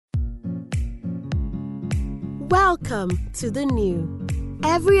Welcome to the new.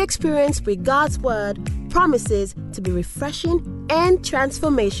 Every experience with God's Word promises to be refreshing and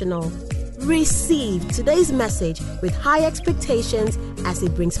transformational. Receive today's message with high expectations as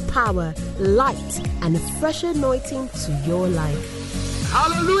it brings power, light, and a fresh anointing to your life.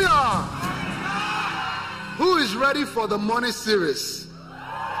 Hallelujah! Who is ready for the morning series?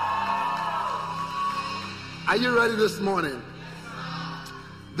 Are you ready this morning?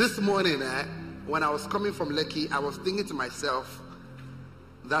 This morning, when I was coming from Lekki, I was thinking to myself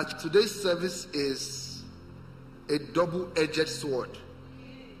that today's service is a double-edged sword.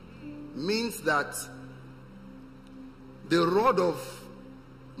 Means that the rod of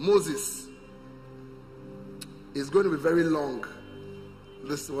Moses is going to be very long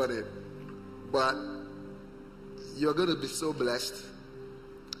this morning, but you're going to be so blessed,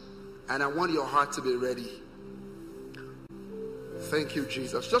 and I want your heart to be ready. Thank you,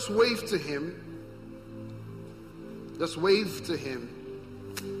 Jesus. Just wave to him. Just wave to him.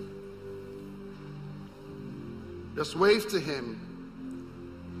 Just wave to him.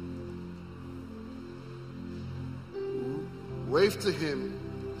 Wave to him.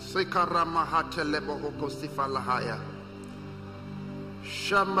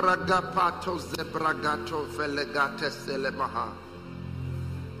 Shamragapato zebragato velegate selemaha.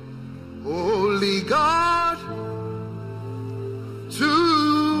 Holy God, to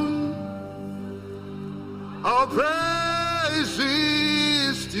all praises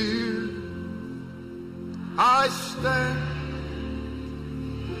due, I stand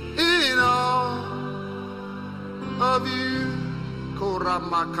in awe of you.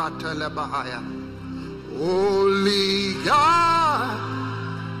 Koramakatelebahaya. Holy God,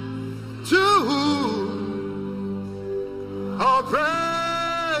 to whom all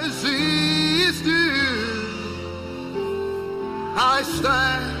praises due, I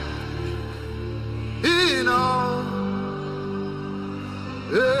stand in awe.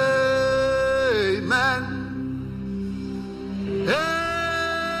 Amen. Hey,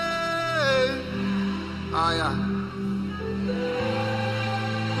 Aya.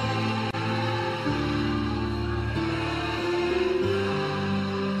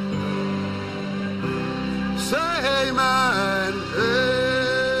 Say amen. Hey.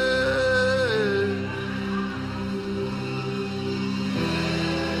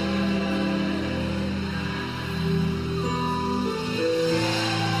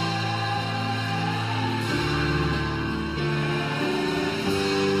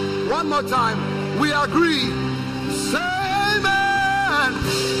 One more time, we agree. Say amen.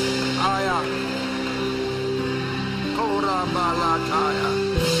 Aya. Kora balataya.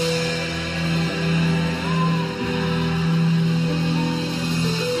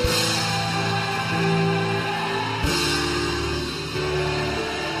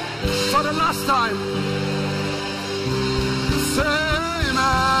 For the last time, say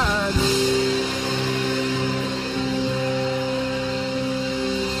amen.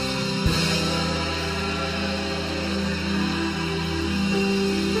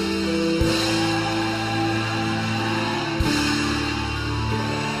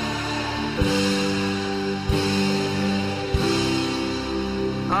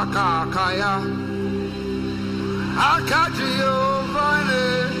 Akakaya, Akajiovane,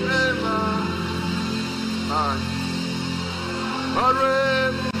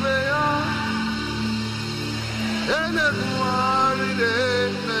 Aremea, Eneguaride,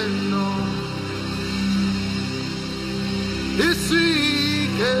 no,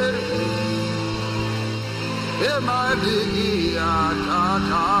 Isike, Emadigi,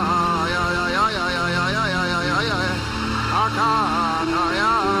 Akakaya,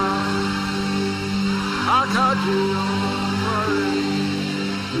 Akakaya, Akajiovane,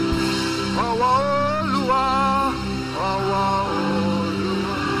 Awolua,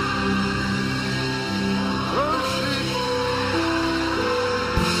 Awolua,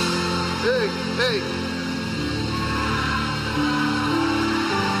 hey, hey.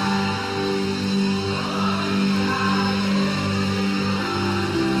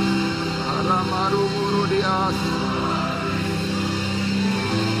 Alamaru Murudias.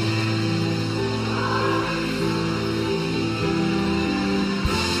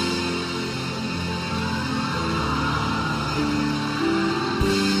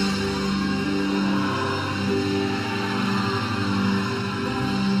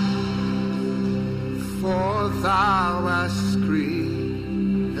 For thou hast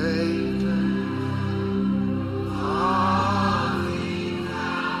created all things.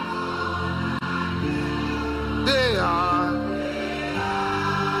 They are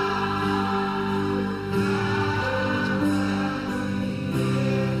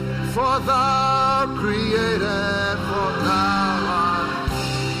for thou are created for thou art.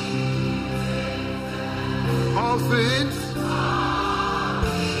 All things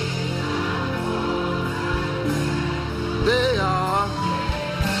they are.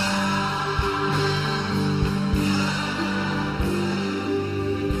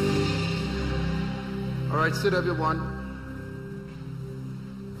 All right, sit everyone.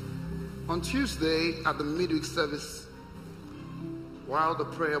 On Tuesday at the midweek service, while the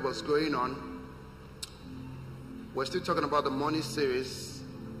prayer was going on, we're still talking about the morning series,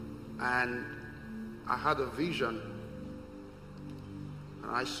 and I had a vision.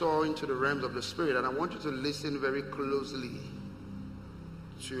 And I saw into the realms of the spirit, and I want you to listen very closely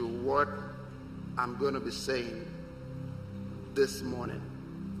to what I'm going to be saying this morning.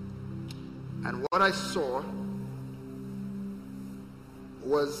 And what I saw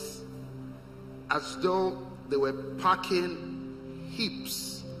was as though they were packing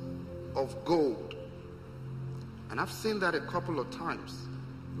heaps of gold. And I've seen that a couple of times,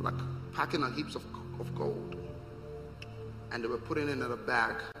 like packing a heaps of gold. And they were putting it in a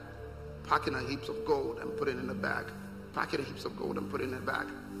bag, packing a heaps of gold and putting it in a bag, packing a heaps of gold and putting it in a bag.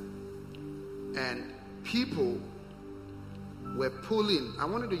 And people were pulling, I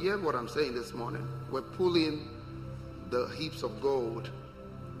wanted to hear what I'm saying this morning, we're pulling the heaps of gold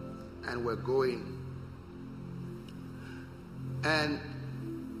and we're going. And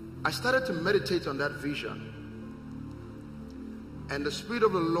I started to meditate on that vision. And the Spirit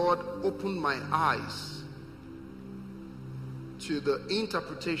of the Lord opened my eyes to the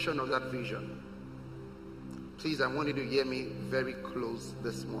interpretation of that vision. Please, I want you to hear me very close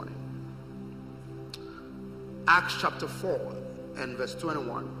this morning. Acts chapter 4 and verse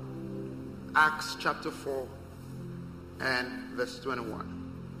 21. Acts chapter 4 and verse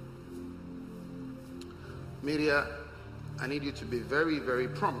 21. Media, I need you to be very, very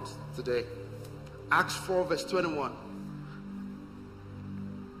prompt today. Acts 4 verse 21.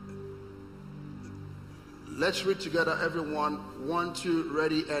 Let's read together, everyone. 1, 2,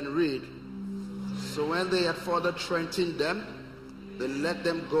 ready and read. So when they had further threatened them, they let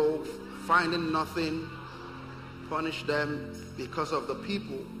them go, finding nothing, punished them because of the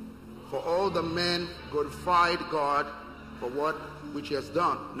people. For all the men glorified God for what which he has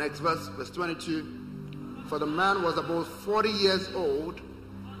done. Next verse, verse 22. For the man was about 40 years old,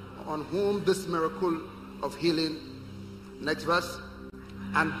 on whom this miracle of healing. Next verse.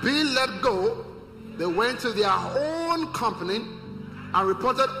 And being let go, they went to their own company and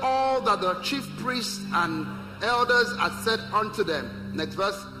reported all that the chief priests and elders had said unto them. Next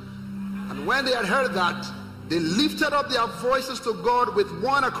verse. And when they had heard that, they lifted up their voices to God with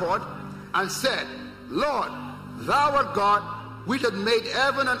one accord and said, Lord, thou art God, which hath made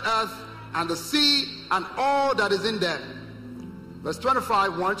heaven and earth and the sea and all that is in them. Verse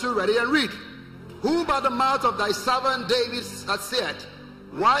 25, 1, 2, ready and read. Who by the mouth of thy servant David hath said,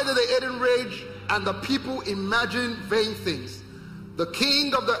 why did they enrage and the people imagine vain things? The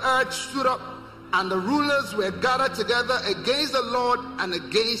king of the earth stood up, and the rulers were gathered together against the Lord and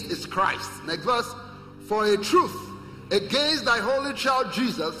against his Christ. Next verse. For a truth, against thy holy child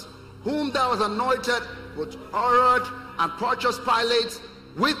Jesus, whom thou hast anointed with Herod and Pontius Pilate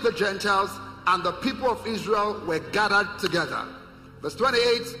with the Gentiles, and the people of Israel were gathered together. Verse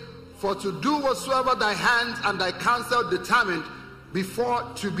 28. For to do whatsoever thy hands and thy counsel determined before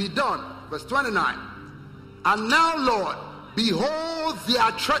to be done. Verse 29. And now, Lord, behold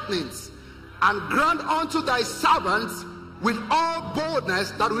their threatenings, and grant unto thy servants with all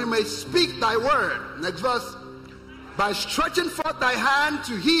boldness that we may speak thy word. Next verse. By stretching forth thy hand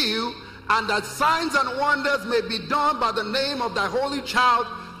to heal, and that signs and wonders may be done by the name of thy holy child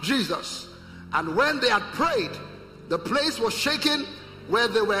Jesus. And when they had prayed, the place was shaken where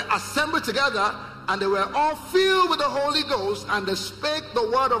they were assembled together, and they were all filled with the Holy Ghost, and they spake the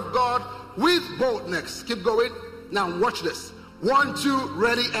word of God with boldness. Keep going. Now watch this. 1, 2,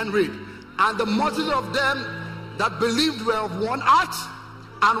 ready and read. And the multitude of them that believed were of one heart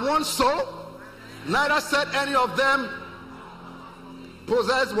and one soul. Neither said any of them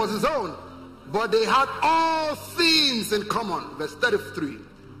possessed was his own, but they had all things in common. Verse 33.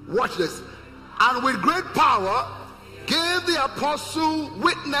 Watch this. And with great power gave the apostle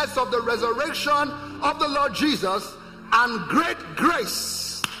witness of the resurrection of the Lord Jesus, and great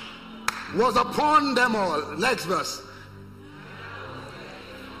grace was upon them all. Next verse.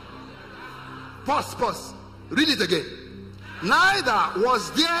 Pause. Read it again. Neither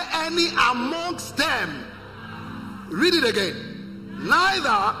was there any amongst them. Read it again.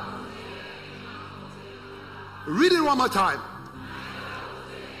 Neither. Read it one more time.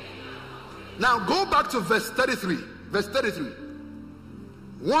 Now go back to verse 33. Verse 33.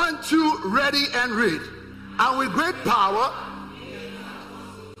 1, 2, ready and read. And with great power.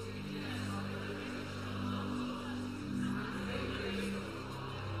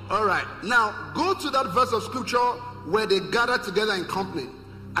 All right, now go to that verse of scripture where they gather together in company.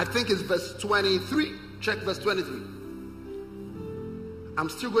 I think it's verse 23. Check verse 23. I'm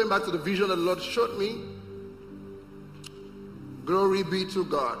still going back to the vision that the Lord showed me. Glory be to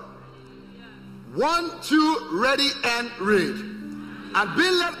God. 1, 2, ready and read. And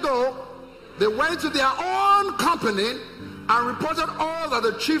being let go, they went to their own company and reported all that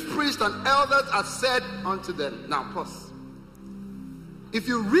the chief priests and elders had said unto them. Now pause. If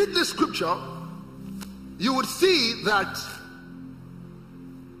you read the scripture, you would see that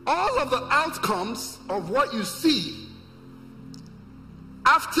all of the outcomes of what you see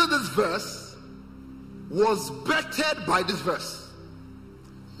after this verse was bettered by this verse.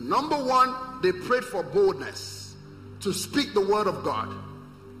 Number one, they prayed for boldness to speak the word of God.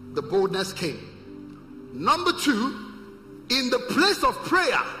 The boldness came. Number two, in the place of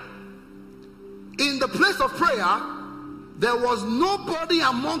prayer, there was nobody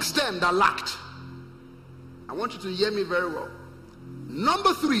amongst them that lacked. I want you to hear me very well.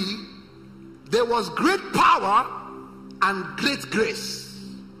 Number three, there was great power and great grace.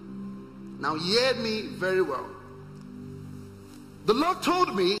 Now hear me very well. The Lord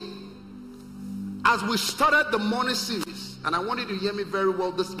told me as we started the morning series, and I want you to hear me very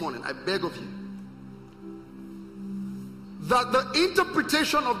well this morning, I beg of you, that the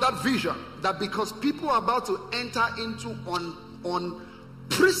interpretation of that vision, that because people are about to enter into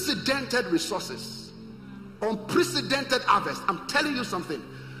unprecedented resources, unprecedented harvest, I'm telling you something,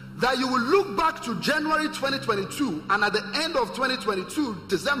 that you will look back to January 2022, and at the end of 2022,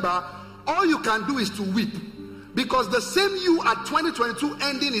 December, all you can do is to weep, because the same you at 2022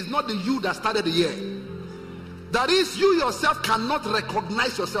 ending is not the you that started the year. That is, you yourself cannot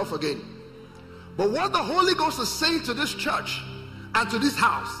recognize yourself again. But what the Holy Ghost is saying to this church and to this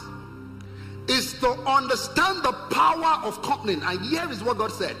house is to understand the power of company. And here is what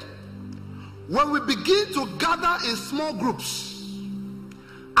God said. When we begin to gather in small groups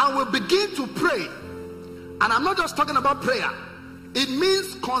and we begin to pray, and I'm not just talking about prayer, it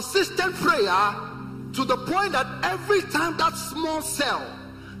means consistent prayer to the point that every time that small cell,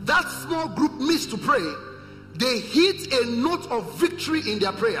 that small group meets to pray, they hit a note of victory in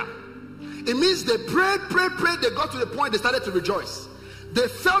their prayer. It means they prayed, they got to the point they started to rejoice. They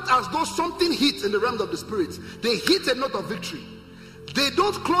felt as though something hit in the realm of the spirit. They hit a note of victory. They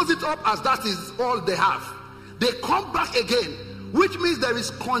don't close it up as that is all they have. They come back again, which means there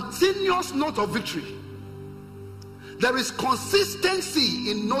is continuous note of victory. There is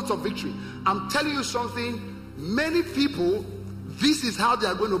consistency in notes of victory. I'm telling you something, many people, this is how they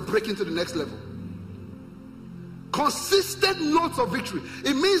are going to break into the next level. Consistent notes of victory.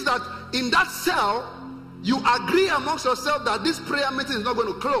 It means that in that cell, you agree amongst yourself that this prayer meeting is not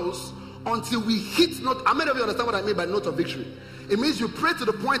going to close until we hit note. How many of you understand what I mean by note of victory? It means you pray to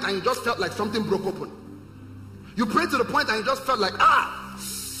the point and you just felt like something broke open. You pray to the point and you just felt like,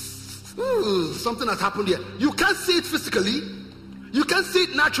 something has happened here. You can't see it physically, you can't see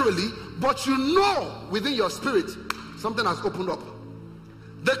it naturally, but you know within your spirit something has opened up.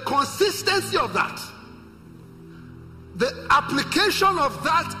 The consistency of that, the application of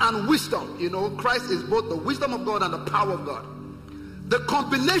that and wisdom, you know, Christ is both the wisdom of God and the power of God. The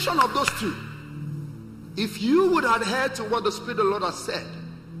combination of those two, if you would adhere to what the Spirit of the Lord has said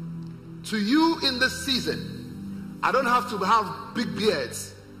to you in this season, I don't have to have big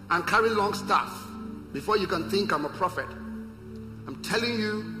beards and carry long staff before you can think I'm a prophet. I'm telling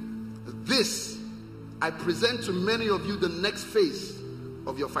you, this, I present to many of you the next phase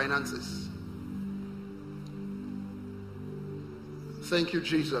of your finances. Thank you,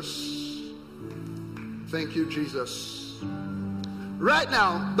 Jesus. Thank you, Jesus. Right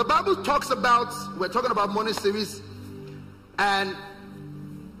now, the Bible talks about, we're talking about morning series, and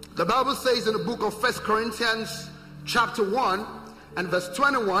the Bible says in the book of 1 Corinthians chapter 1 and verse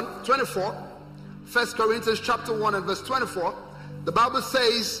 24, 1 Corinthians chapter 1 and verse 24, the Bible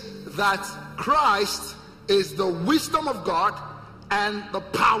says that Christ is the wisdom of God and the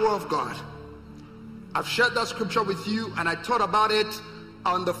power of God. I've shared that scripture with you, and I thought about it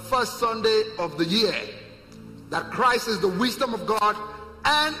on the first Sunday of the year, that Christ is the wisdom of God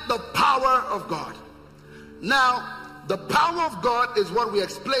and the power of God. Now, the power of God is what we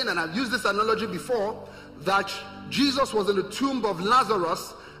explained, and I've used this analogy before, that Jesus was in the tomb of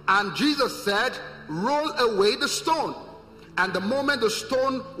Lazarus, and Jesus said, roll away the stone. And the moment the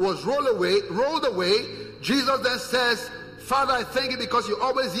stone was rolled away, Jesus then says, Father, I thank you because you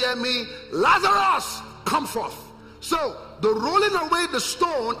always hear me. Lazarus, come forth. So the rolling away the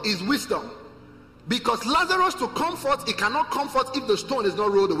stone is wisdom. Because Lazarus to comfort, he cannot comfort if the stone is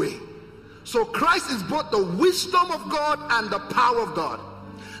not rolled away. So Christ is both the wisdom of God and the power of God.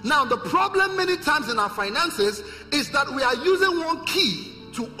 Now the problem many times in our finances is that we are using one key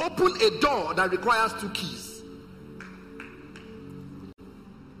to open a door that requires two keys.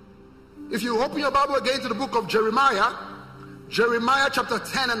 If you open your Bible again to the book of Jeremiah, Jeremiah chapter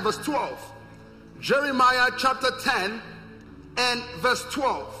 10 and verse 12. Jeremiah chapter 10 and verse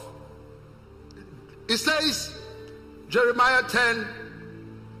 12. It says, Jeremiah 10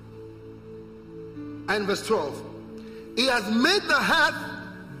 and verse 12. He has made the earth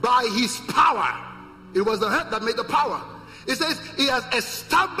by his power. It was the earth that made the power. It says he has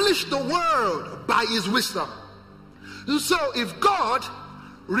established the world by his wisdom. And so if God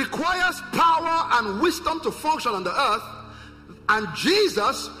requires power and wisdom to function on the earth, and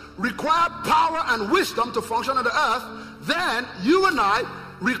Jesus required power and wisdom to function on the earth, then you and I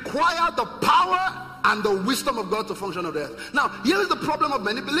require the power and the wisdom of God to function on the earth. Now, here is the problem of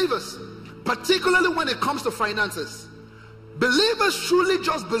many believers, particularly when it comes to finances. Believers truly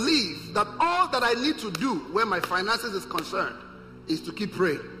just believe that all that I need to do where my finances is concerned is to keep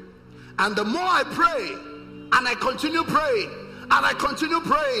praying. And the more I pray, and I continue praying, and I continue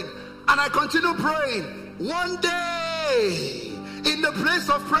praying, and I continue praying, one day, in the place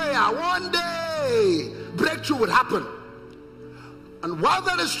of prayer, one day, breakthrough would happen. And while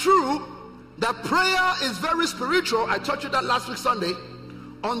that is true, that prayer is very spiritual, I taught you that last week Sunday,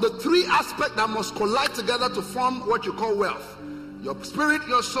 on the three aspects that must collide together to form what you call wealth. Your spirit,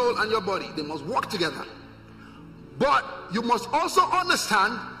 your soul, and your body. They must work together. But you must also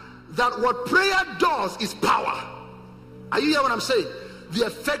understand that what prayer does is power. Are you hearing what I'm saying? The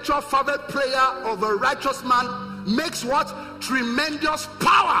effectual fervent prayer of a righteous man makes what? Tremendous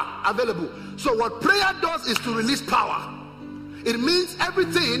power available. So what prayer does is to release power. It means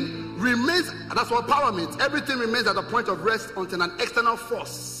everything remains, that's what power means. Everything remains at the point of rest until an external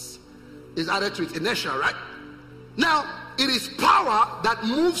force is added to it. Inertia, right? Now, it is power that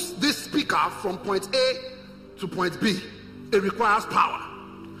moves this speaker from point A to point B. It requires power.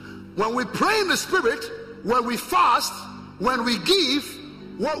 When we pray in the spirit, when we fast, when we give,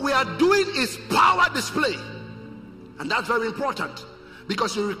 what we are doing is power display. And that's very important,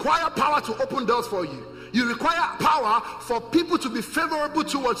 because you require power to open doors for you. You require power for people to be favorable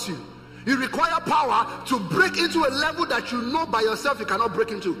towards you. You require power to break into a level that you know by yourself you cannot break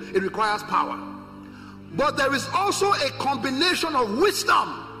into. It requires power. But there is also a combination of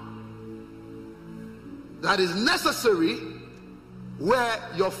wisdom that is necessary where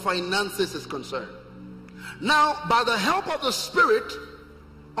your finances is concerned. Now, by the help of the Spirit,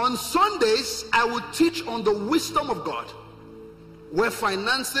 on Sundays, I will teach on the wisdom of God where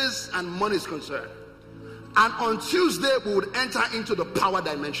finances and money is concerned. And on Tuesday, we would enter into the power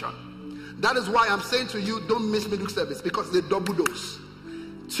dimension. That is why I'm saying to you, don't miss midweek service, because they double dose.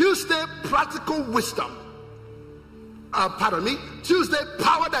 Tuesday, practical wisdom. Tuesday,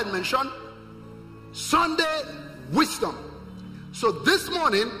 power dimension. Sunday, wisdom. So this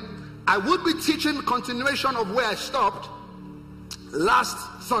morning, I would be teaching continuation of where I stopped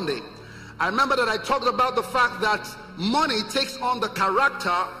last Sunday. I remember that I talked about the fact that money takes on the character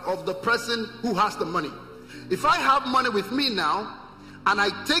of the person who has the money. If I have money with me now, and I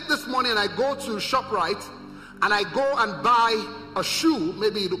take this money and I go to ShopRite, and I go and buy a shoe,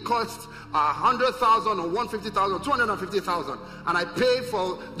 maybe it will cost 100,000 or 150,000 or 250,000, and I pay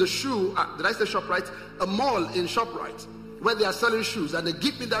for the shoe, did I say ShopRite? A mall in ShopRite, where they are selling shoes, and they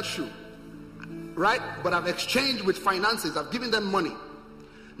give me that shoe, right? But I've exchanged with finances, I've given them money.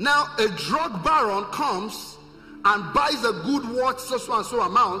 Now a drug baron comes and buys a good worth so and so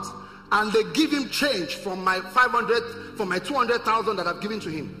amount, and they give him change from my 500, from my 200,000 that I've given to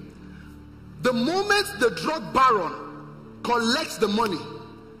him. The moment the drug baron collects the money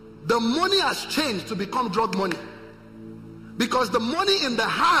has changed to become drug money, because the money in the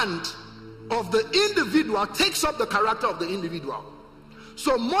hand of the individual takes up the character of the individual.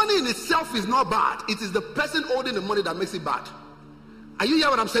 So money in itself is not bad. It is the person holding the money that makes it bad. Are you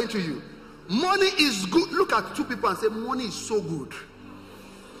hearing what I'm saying to you? Money is good. Look at two people and say, money is so good.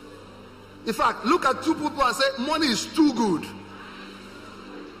 In fact, look at two people and say, money is too good.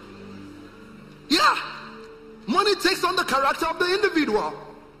 Yeah. Money takes on the character of the individual.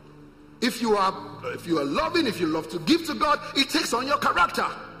 If you are loving, if you love to give to God, it takes on your character.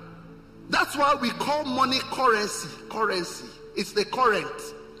 That's why we call money currency. Currency. It's the current.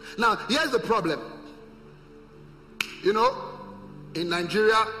 Now, here's the problem. You know, in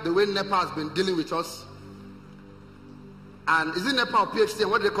Nigeria, the way NEPA has been dealing with us, and is it NEPA or PhD,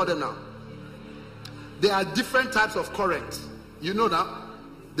 and what do they call them now? there are different types of current. You know that?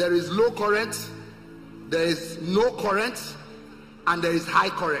 There is low current, there is no current, and there is high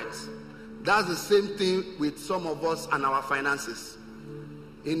current. That's the same thing with some of us and our finances.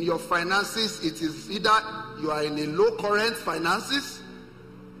 In your finances, it is either you are in a low current finances,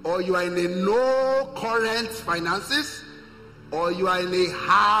 or you are in a no current finances, or you are in a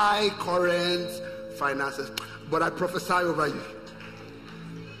high current finances. But I prophesy over you,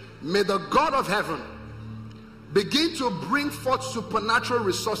 may the God of heaven begin to bring forth supernatural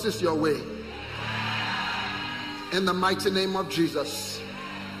resources your way, in the mighty name of Jesus.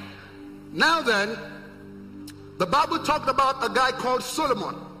 Now then, the Bible talked about a guy called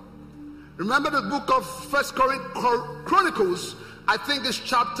Solomon. Remember the book of First Chronicles, I think it's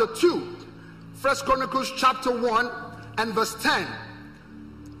chapter 2. First Chronicles chapter 1 and verse 10.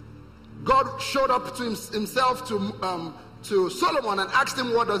 God showed up to himself to Solomon and asked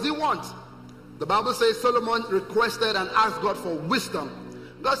him, what does he want? The Bible says Solomon requested and asked God for wisdom.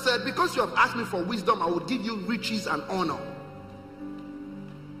 God said, because you have asked me for wisdom, I will give you riches and honor.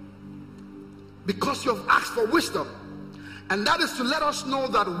 Because you have asked for wisdom. And that is to let us know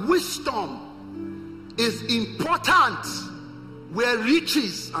that wisdom is important where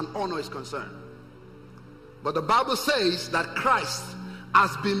riches and honor is concerned. But the Bible says that Christ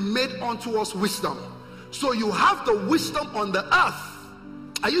has been made unto us wisdom. So you have the wisdom on the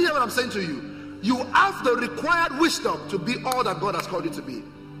earth. Are you hearing what I'm saying to you? You have the required wisdom to be all that God has called you to be.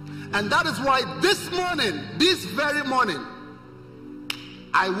 And that is why this very morning,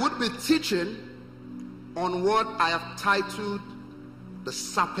 I would be teaching on what I have titled the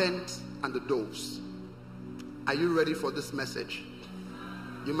serpent and the doves. Are you ready for this message?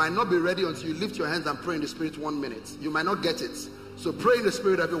 You might not be ready until you lift your hands and pray in the spirit 1 minute. You might not get it. So pray in the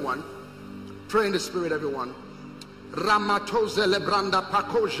spirit, everyone. Pray in the spirit, everyone.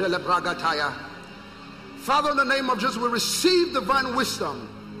 Father, in the name of Jesus, we receive divine wisdom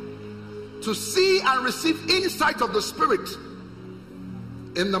to see and receive insight of the spirit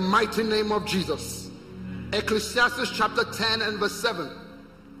in the mighty name of Jesus. Ecclesiastes chapter 10 and verse 7.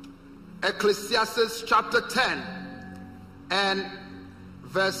 Ecclesiastes chapter 10 and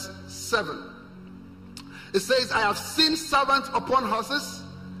verse 7. It says, I have seen servants upon horses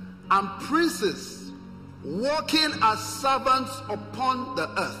and princes walking as servants upon the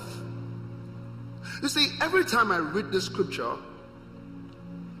earth. You see, every time I read this scripture,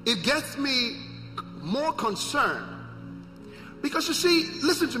 it gets me more concerned. Because you see,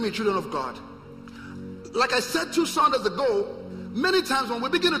 listen to me, children of God. Like I said 2 Sundays ago, many times when we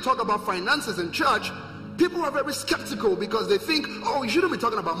begin to talk about finances in church, people are very skeptical because they think, oh, you shouldn't be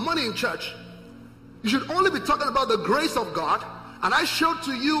talking about money in church. You should only be talking about the grace of God. And I showed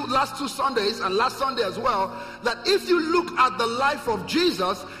to you last 2 Sundays and last Sunday as well, that if you look at the life of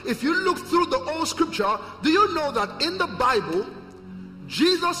Jesus, if you look through the old scripture, do you know that in the Bible,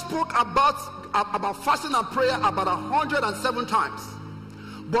 Jesus spoke about fasting and prayer about 107 times.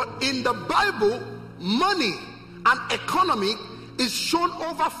 But in the Bible, money and economy is shown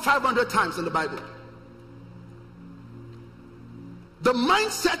over 500 times in the Bible. The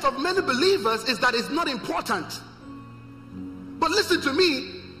mindset of many believers is that it's not important. But listen to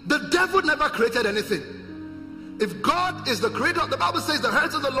me, the devil never created anything. If God is the creator, the Bible says the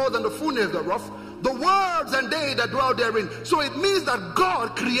earth is the Lord and the fullness thereof, the worlds and they that dwell therein. So it means that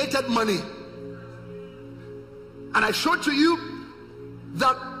God created money. And I showed to you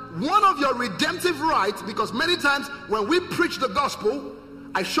that one of your redemptive rights, because many times when we preach the gospel,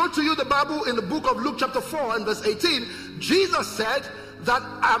 I showed to you the Bible in the book of Luke chapter 4 and verse 18. Jesus said that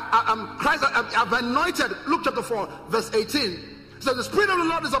I've anointed, Luke chapter 4 verse 18. So the Spirit of the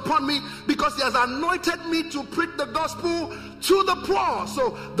Lord is upon me because he has anointed me to preach the gospel to the poor.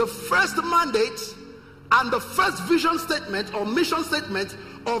 So the first mandate and the first vision statement or mission statement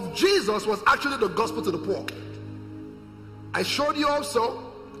of Jesus was actually the gospel to the poor. I showed you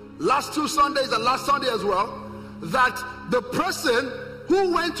also last 2 Sundays and last Sunday as well that the person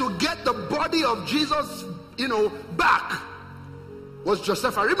who went to get the body of Jesus, back was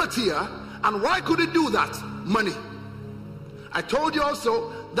Joseph Arimathea. And why could he do that? Money. I told you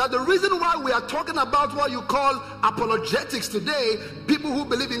also that the reason why we are talking about what you call apologetics today, people who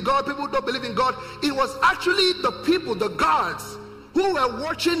believe in God, people who don't believe in God, it was actually the people, the guards, who were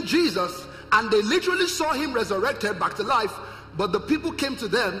watching Jesus and they literally saw him resurrected back to life. But the people came to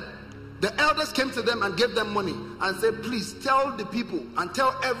them, the elders came to them and gave them money and said, please tell the people and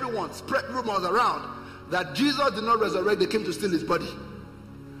tell everyone, spread rumors around that Jesus did not resurrect, they came to steal his body.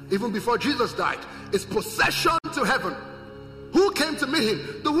 Even before Jesus died, it's possession to heaven. Who came to meet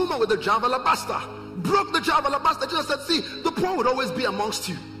him? The woman with the jar of alabaster. Broke the jar of alabaster. Jesus said, see, the poor would always be amongst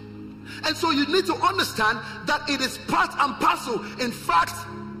you. And so you need to understand that it is part and parcel. In fact,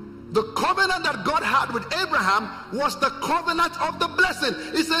 the covenant that God had with Abraham was the covenant of the blessing.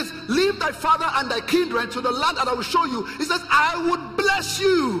 He says, leave thy father and thy kindred to the land that I will show you. He says, I would bless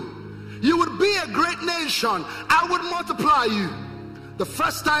you. You would be a great nation. I would multiply you. The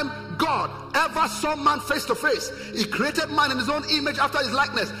first time God ever saw man face to face, he created man in his own image after his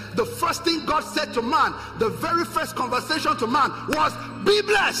likeness. The first thing God said to man, the very first conversation to man was, be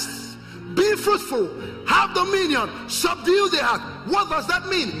blessed, be fruitful, have dominion, subdue the earth. What does that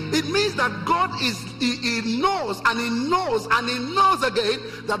mean? It means that God he knows and he knows and he knows again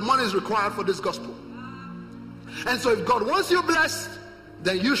that money is required for this gospel. And so if God wants you blessed,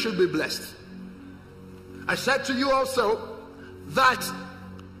 then you should be blessed. I said to you also that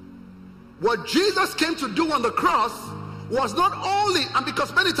what Jesus came to do on the cross was not only, and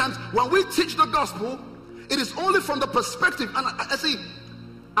because many times when we teach the gospel, it is only from the perspective, and I see,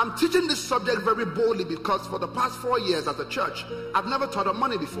 I'm teaching this subject very boldly because for the past 4 years as a church, I've never taught on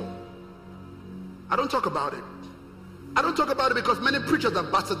money before. I don't talk about it. I don't talk about it because many preachers have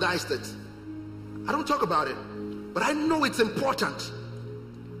bastardized it. I don't talk about it. But I know it's important,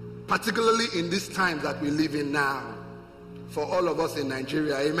 particularly in this time that we live in now, for all of us in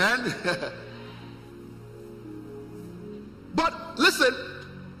Nigeria. Amen. But listen,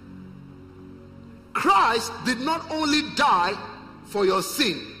 Christ did not only die for your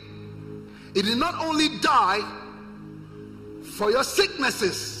sin. He did not only die for your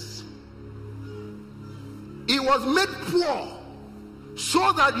sicknesses. He was made poor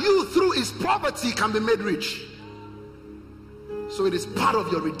so that you through his poverty can be made rich. So it is part of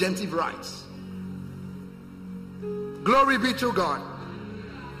your redemptive rights. Glory be to God.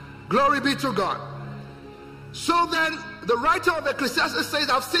 Glory be to God. So then the writer of Ecclesiastes says,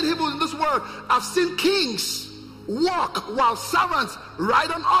 I've seen Hebrews in this world. I've seen kings walk while servants ride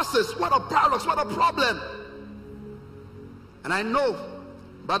on horses. What a paradox, what a problem. And I know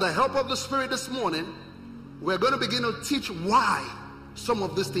by the help of the Spirit this morning, we're going to begin to teach why some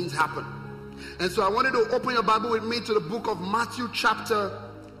of these things happen. And so I wanted to open your Bible with me to the book of Matthew chapter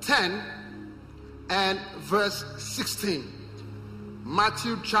 10 and verse 16.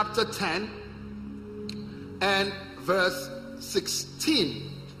 Matthew chapter 10 and verse 16.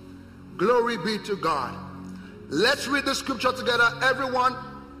 Glory be to God. Let's read the scripture together. Everyone,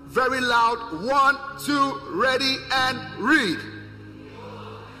 very loud. 1, 2, ready, and read.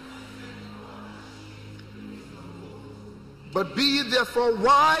 But be ye therefore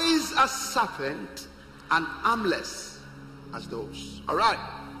wise as serpent and harmless as doves. All right.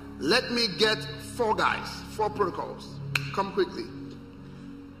 Let me get 4 guys, 4 protocols. Come quickly.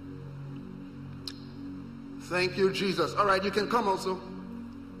 Thank you, Jesus. All right, you can come also.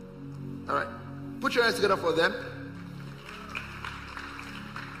 All right. Put your hands together for them.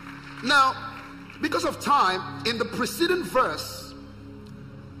 Now, because of time, in the preceding verse,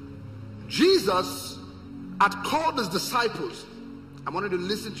 Jesus had called his disciples. I want you to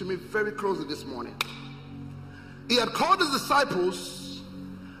listen to me very closely this morning. He had called his disciples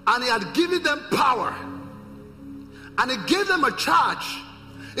and he had given them power. And he gave them a charge.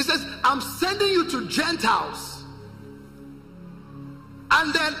 He says, I'm sending you to Gentiles.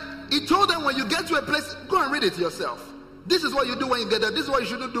 And then he told them, when you get to a place, go and read it yourself. This is what you do when you get there. This is what you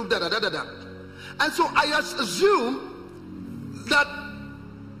shouldn't do. And so I assume that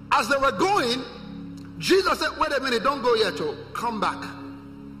as they were going, Jesus said, wait a minute, don't go yet. Oh, come back.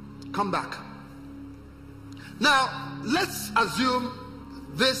 Come back. Now, let's assume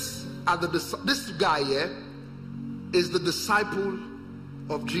this guy here is the disciple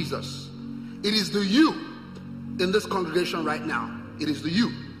of Jesus. It is the you in this congregation right now. It is the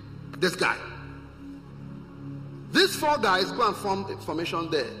you. This guy. These 4 guys go and form a formation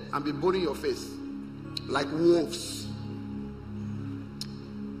there and be boning your face like wolves.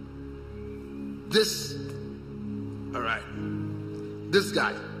 All right. This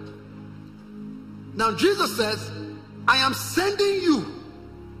guy. Now Jesus says, I am sending you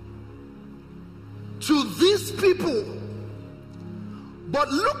to these people.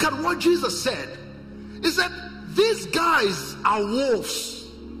 But look at what Jesus said. He said, these guys are wolves.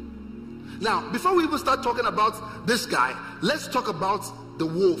 Now, before we even start talking about this guy, let's talk about the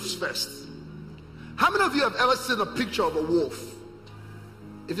wolves first. How many of you have ever seen a picture of a wolf?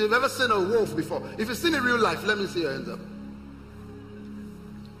 If you've ever seen a wolf before, if you've seen it in real life, let me see your hands up.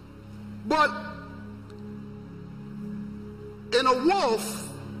 But in a wolf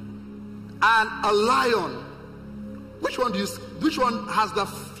and a lion, which one has the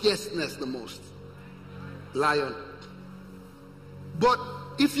fierceness the most? Lion. But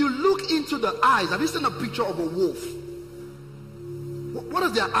if you look into the eyes, have you seen a picture of a wolf? What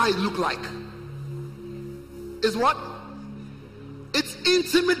does their eye look like? Is what? It's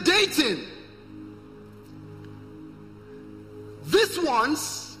intimidating. These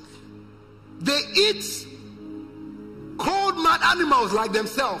ones, they eat cold mad animals like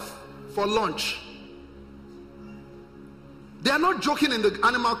themselves for lunch. They are not joking in the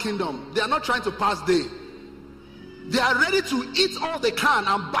animal kingdom. They are not trying to pass day. They are ready to eat all they can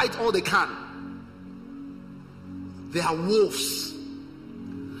and bite all they can. They are wolves.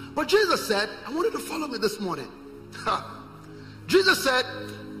 But Jesus said, I want you to follow me this morning. Jesus said,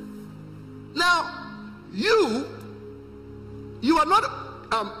 now you are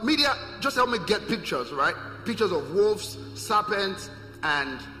not media, just help me get pictures, right? Pictures of wolves, serpents,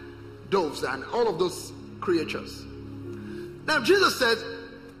 and doves, and all of those creatures. Now Jesus said,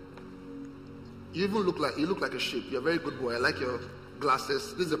 you look like a sheep. You're a very good boy. I like your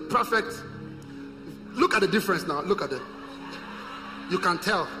glasses. This is a perfect. Look at the difference now. Look at it. You can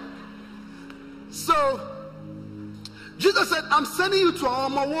tell. So Jesus said, I'm sending you to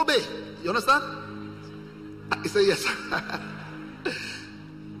Amawobe. You understand? He said, yes.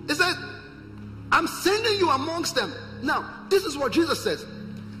 He said, I'm sending you amongst them. Now, this is what Jesus says.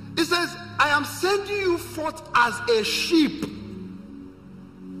 He says, I am sending you forth as a sheep.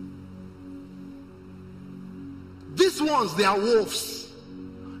 These ones, they are wolves.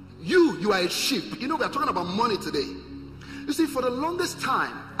 You are a sheep. You know, we are talking about money today. You see, for the longest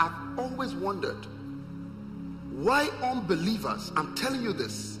time, I've always wondered why unbelievers, I'm telling you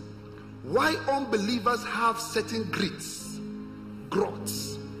this, why unbelievers have certain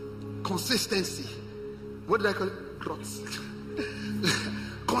grots, consistency. What did I call it? Grots.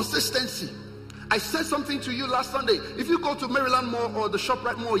 Consistency. I said something to you last Sunday. If you go to Maryland Mall or the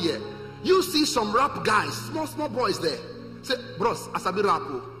ShopRite Mall here, you see some rap guys, small boys there. Say, bros, asabi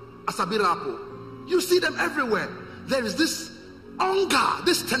rapo. You see them everywhere. There is this hunger,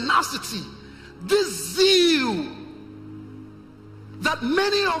 this tenacity, this zeal that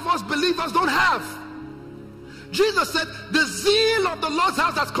many of us believers don't have. Jesus said, the zeal of the Lord's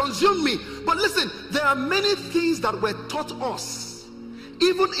house has consumed me. But listen, there are many things that were taught us,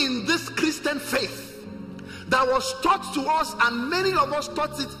 even in this Christian faith, that was taught to us, and many of us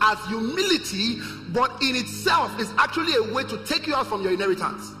taught it as humility, but in itself is actually a way to take you out from your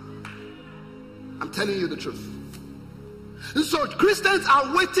inheritance. I'm telling you the truth. And so Christians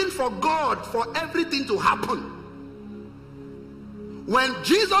are waiting for God for everything to happen. When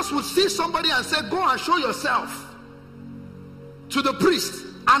Jesus would see somebody and say, go and show yourself to the priest,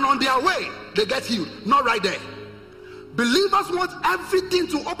 and on their way they get healed, not right there. Believers want everything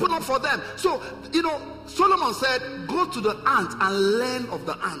to open up for them. So, you know, Solomon said, go to the ant and learn of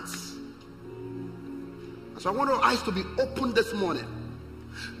the ants. So I want our eyes to be open this morning.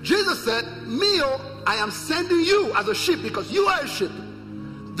 Jesus said, I am sending you as a sheep because you are a sheep.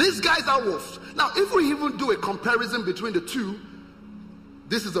 These guys are wolves. Now, if we even do a comparison between the two,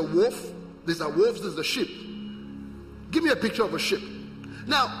 this is a wolf, these are wolves, this is a sheep. Give me a picture of a sheep.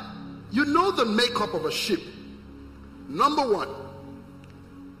 Now, you know the makeup of a sheep. Number one,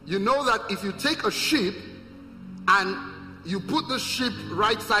 you know that if you take a sheep and you put the sheep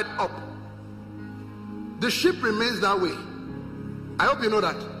right side up, the sheep remains that way. I hope you know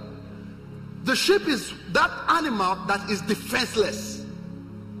that. The sheep is that animal that is defenseless,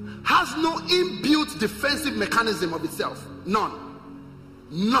 has no inbuilt defensive mechanism of itself. None.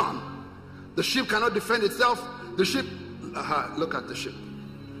 The sheep cannot defend itself. The sheep, look at the sheep.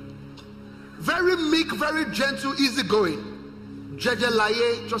 Very meek, very gentle, easygoing.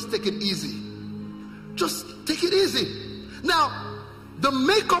 Jejelaye, just take it easy. Just take it easy. Now, the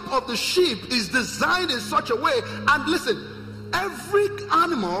makeup of the sheep is designed in such a way, and listen, every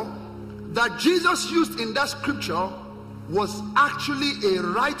animal that Jesus used in that scripture was actually a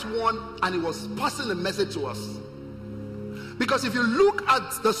right one, and he was passing a message to us. Because if you look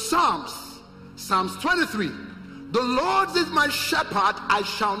at the Psalms 23, the Lord is my shepherd, I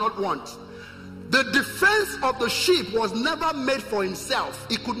shall not want. The defense of the sheep was never made for himself.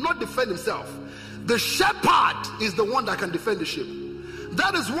 He could not defend himself. The shepherd is the one that can defend the sheep.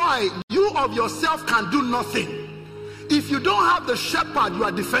 That is why you of yourself can do nothing. If you don't have the shepherd, you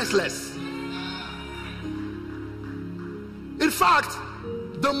are defenseless. In fact,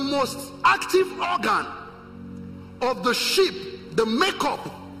 the most active organ of the sheep, the makeup,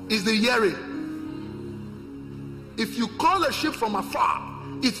 is the hearing. If you call a sheep from afar,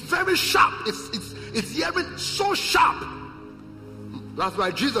 it's very sharp. It's hearing so sharp. That's why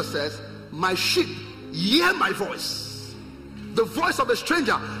Jesus says, my sheep hear my voice, the voice of a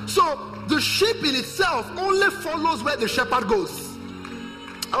stranger. So the sheep in itself only follows where the shepherd goes.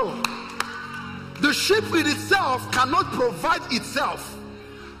 Oh, The sheep in itself cannot provide itself,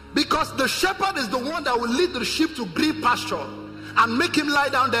 because the shepherd is the one that will lead the sheep to green pasture and make him lie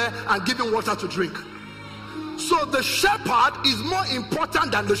down there and give him water to drink. So the shepherd is more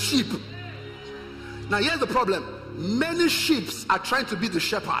important than the sheep. Now here's the problem. Many sheep are trying to be the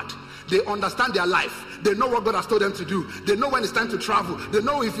shepherd. They understand their life. They know what God has told them to do. They know when it's time to travel. They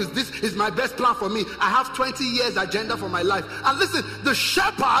know if this is my best plan for me. I have 20 years agenda for my life. And listen, the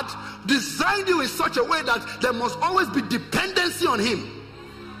shepherd designed you in such a way that there must always be dependency on him.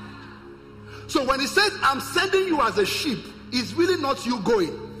 So when he says, I'm sending you as a sheep, it's really not you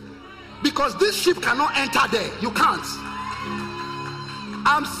going. Because this sheep cannot enter there. You can't.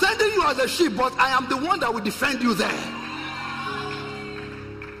 I'm sending you as a sheep, but I am the one that will defend you there.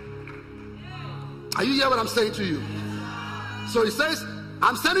 Are you hearing what I'm saying to you? So he says,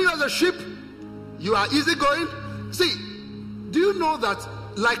 I'm sending you as a sheep. You are easygoing. See, do you know that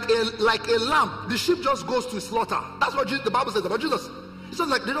like a lamb, the sheep just goes to slaughter? That's what the Bible says about Jesus. It says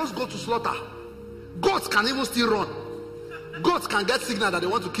like they just go to slaughter. Goats can even still run. Goats can get signal that they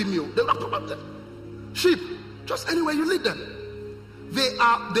want to kill you. They will sheep, just anywhere you lead them. They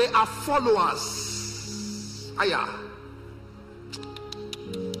are followers. Aya.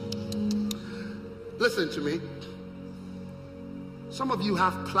 Listen to me. Some of you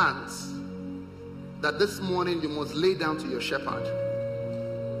have plans that this morning you must lay down to your shepherd.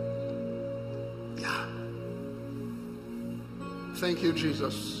 Yeah. Thank you,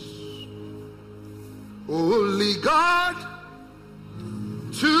 Jesus. Holy God,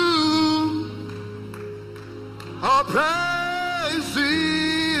 to our praise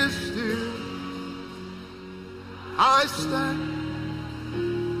is due. I stand.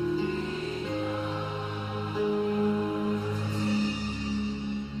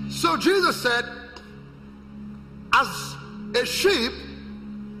 So Jesus said, as a sheep,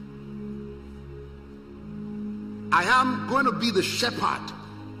 I am going to be the shepherd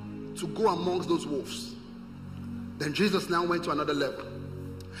to go amongst those wolves. Then Jesus now went to another level.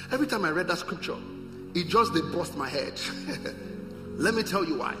 Every time I read that scripture, it just they bust my head. Let me tell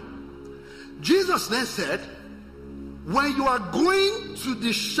you why. Jesus then said, when you are going to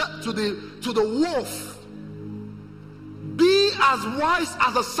the wolf, be as wise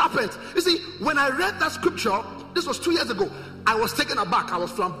as a serpent. You see, when I read that scripture, this was 2 years ago, I was taken aback. I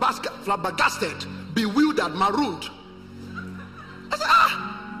was flabbergasted, bewildered, marooned. I said,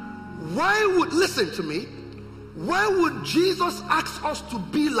 listen to me, why would Jesus ask us to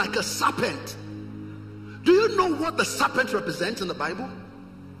be like a serpent? Do you know what the serpent represents in the Bible?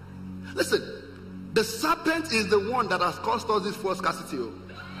 Listen, the serpent is the one that has caused us this false scarcity.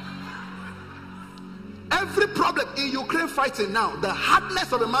 Every problem in Ukraine fighting now, the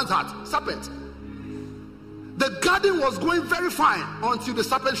hardness of a man's heart, serpent. The garden was going very fine until the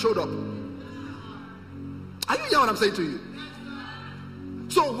serpent showed up. Are you hearing what I'm saying to you?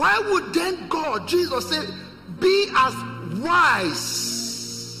 So why would then God, Jesus say, be as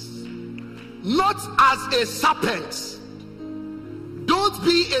wise, not as a serpent. Don't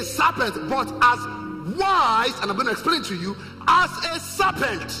be a serpent, but as wise, and I'm going to explain to you, as a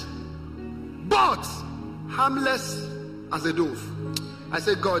serpent, but harmless as a dove. I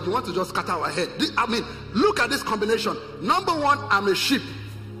said, God, you want to just scatter our head? I mean, look at this combination. Number one, I'm a sheep.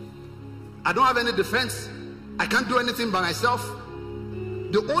 I don't have any defense. I can't do anything by myself.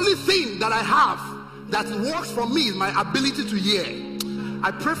 The only thing that I have that works for me is my ability to hear.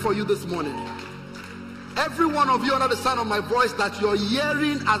 I pray for you this morning, every one of you under the sound of my voice, that your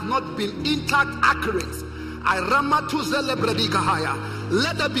hearing has not been intact, accurate.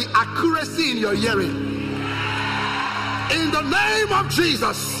 Let there be accuracy in your hearing. In the name of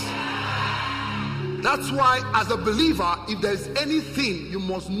Jesus. That's why, as a believer, if there's anything you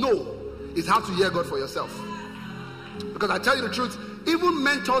must know, is how to hear God for yourself. Because I tell you the truth, even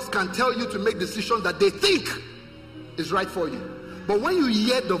mentors can tell you to make decisions that they think is right for you. But when you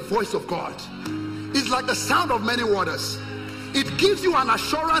hear the voice of God, it's like the sound of many waters. It gives you an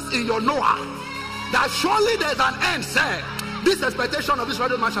assurance in your Noah that surely there's an end, sir. This expectation of this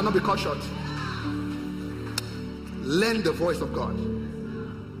righteous man shall not be cut short. Learn the voice of God.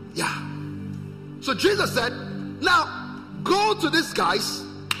 Yeah. So Jesus said, now go to these guys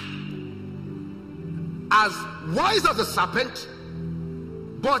as wise as a serpent,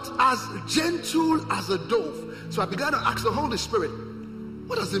 but as gentle as a dove. So I began to ask the Holy Spirit,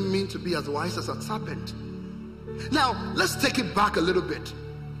 what does it mean to be as wise as a serpent? Now, let's take it back a little bit.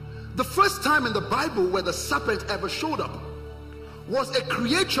 The first time in the Bible where the serpent ever showed up was a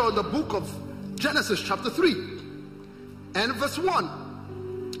creature in the book of Genesis chapter 3 and verse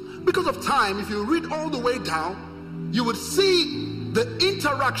 1. Because of time, if you read all the way down, you would see the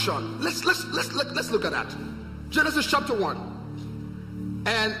interaction. Let's look at that. Genesis chapter 1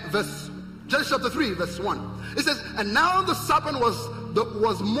 and Genesis chapter 3 verse 1. It says, and now the serpent was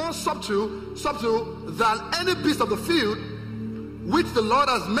more subtle than any beast of the field which the Lord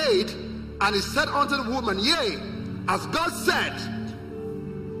has made, and he said unto the woman, yea, as God said,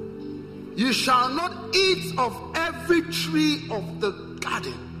 you shall not eat of every tree of the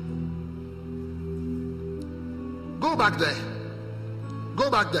garden. Go back there.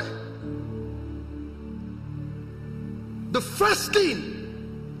 The first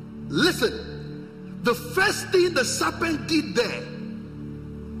thing, listen, the first thing the serpent did there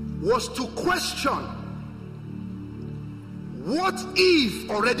was to question what Eve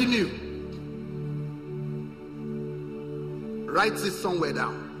already knew. Write it somewhere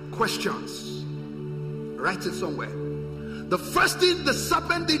down. Questions. Write it somewhere. The first thing the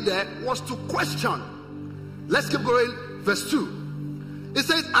serpent did there was to question. Let's keep going. Verse 2. It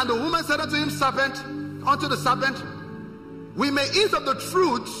says, and the woman said unto the serpent, we may eat of the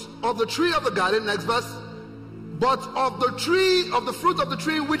fruits of the tree of the garden, next verse, but of the fruit of the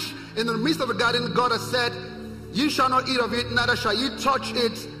tree which in the midst of the garden God has said, ye shall not eat of it, neither shall ye touch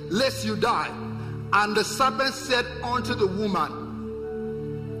it, lest you die. And the serpent said unto the woman,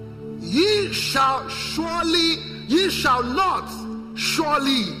 ye shall not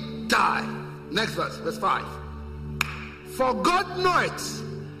surely die. Next verse, verse 5. For God knoweth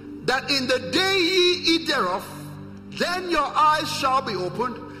that in the day ye eat thereof, then your eyes shall be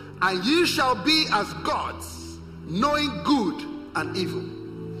opened, and ye shall be as gods, knowing good and evil.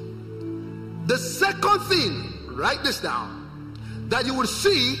 The second thing, write this down, that you will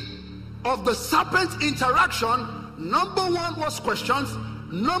see of the serpent's interaction, number one was questions,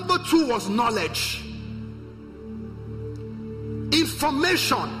 number two was knowledge,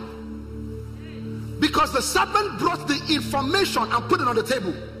 information. Because the serpent brought the information and put it on the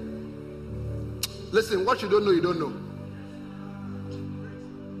table. Listen, what you don't know, you don't know.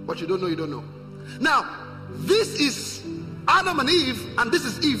 What you don't know, you don't know. Now, this is Adam and Eve, and this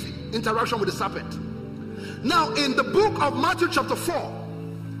is Eve interaction with the serpent. Now, in the book of Matthew chapter 4,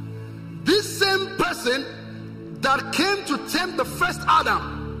 this same person that came to tempt the first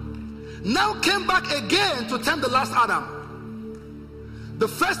Adam now came back again to tempt the last Adam. The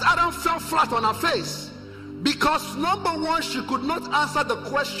first Adam fell flat on her face because number one, she could not answer the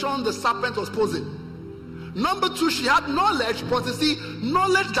question the serpent was posing. Number two, she had knowledge, but you see,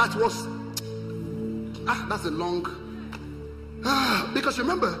 knowledge that was that's a long because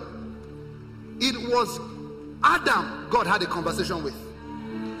remember, it was Adam God had a conversation with.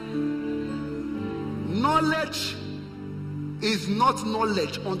 Knowledge is not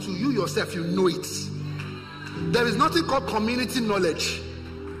knowledge until you yourself you know it. There is nothing called community knowledge.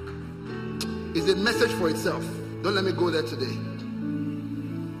 It's a message for itself. Don't let me go there today.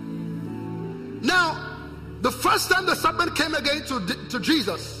 Now, the first time the serpent came again to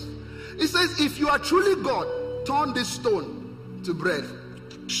Jesus, he says, if you are truly God, turn this stone to bread.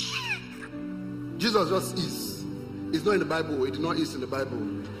 Jesus just is. It's not in the Bible. It did not is in the Bible.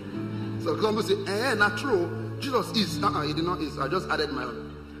 So some people say, not true. Jesus is. He did not is. I just added my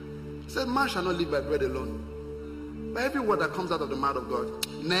own. He said, man shall not live by bread alone, by every word that comes out of the mouth of God.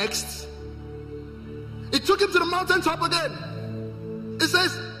 Next. It took him to the mountaintop again. It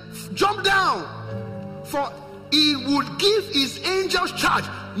says, jump down, for he would give his angels charge.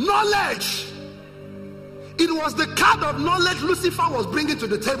 Knowledge. It was the card of knowledge Lucifer was bringing to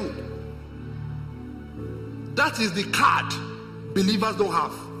the table. That is the card believers don't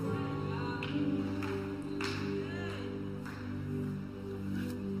have.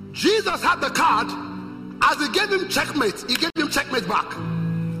 Jesus had the card. As he gave him checkmate, he gave him checkmate back.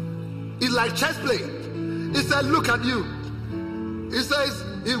 It's like chess play. He said, look at you. He says,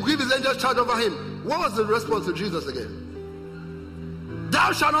 he'll give his angels charge over him. What was the response to Jesus again?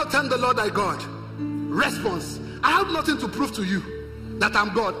 Thou shalt not tempt the Lord thy God. Response, I have nothing to prove to you that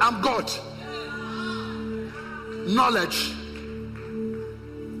I'm God. I'm God. Knowledge.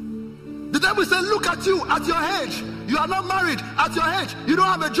 The devil said, look at you at your age. You are not married. At your age, you don't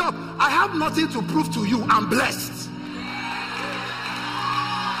have a job. I have nothing to prove to you. I'm blessed.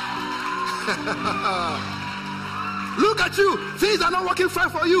 Look at you. Things are not working fine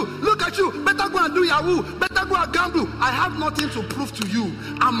for you. Look at you. Better go and do Yahoo. Better go and gamble. I have nothing to prove to you.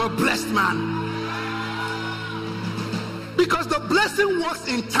 I'm a blessed man. Because the blessing works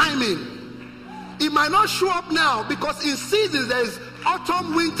in timing. It might not show up now because in seasons there is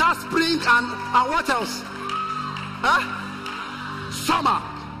autumn, winter, spring, and what else? Summer.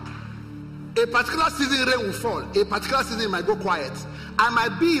 A particular season rain will fall. A particular season might go quiet. I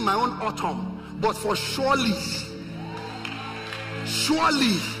might be in my own autumn, but for surely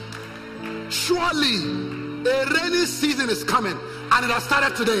Surely, a rainy season is coming, and it has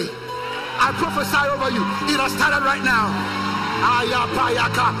started today. I prophesy over you, it has started right now.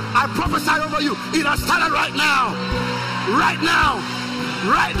 I prophesy over you, it has started right now. Right now.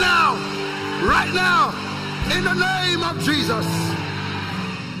 Right now. Right now. In the name of Jesus.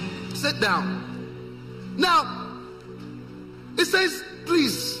 Sit down. Now, it says,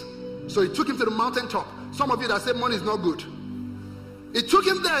 please. So he took him to the mountaintop. Some of you that say money is not good. He took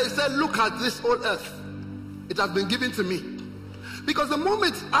him there. He said, look at this old earth. It has been given to me. Because the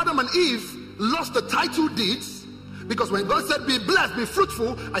moment Adam and Eve lost the title deeds, because when God said, be blessed, be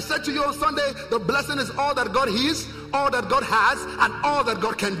fruitful, I said to you on Sunday, the blessing is all that God is, all that God has, and all that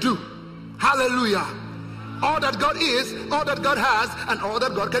God can do. Hallelujah. All that God is, all that God has, and all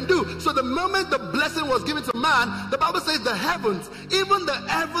that God can do. So the moment the blessing was given to man, the Bible says the heavens, even the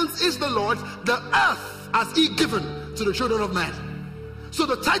heavens is the Lord's, the earth has he given to the children of man. So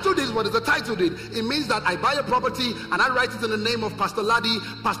the title deed, what is the title deed? It means that I buy a property and I write it in the name of Pastor Laddie.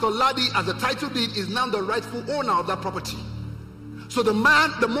 Pastor Laddie, as a title deed, is now the rightful owner of that property. So the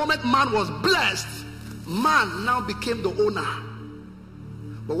moment man was blessed, man now became the owner.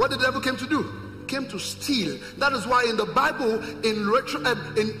 But what the devil came to do? Came to steal. That is why in the Bible,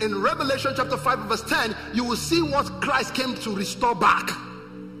 in Revelation chapter 5 verse 10, you will see what Christ came to restore back.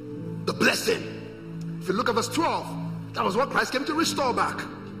 The blessing. If you look at verse 12, that was what Christ came to restore back.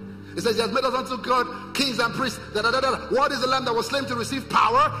 It says, he has made us unto God kings and priests. What is the Lamb that was slain to receive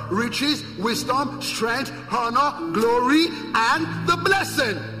power, riches, wisdom, strength, honor, glory, and the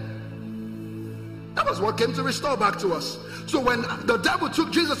blessing? That was what came to restore back to us. So when the devil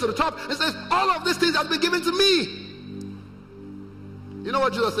took Jesus to the top, it says, all of these things have been given to me. You know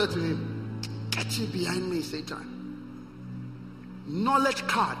what Jesus said to him? Get you behind me, Satan. Knowledge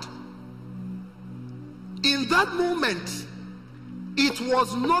card. In that moment, it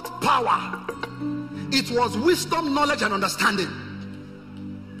was not power. It was wisdom, knowledge, and understanding.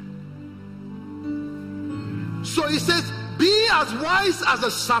 So he says, be as wise as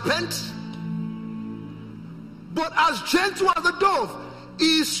a serpent, but as gentle as a dove.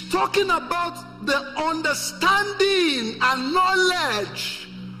 He is talking about the understanding and knowledge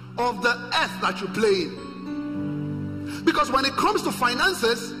of the earth that you play in. Because when it comes to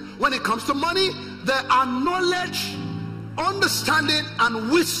finances, when it comes to money, there are knowledge, understanding, and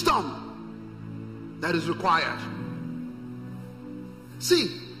wisdom that is required.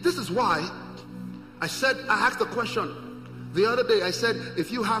 See, this is why I asked the question the other day. I said,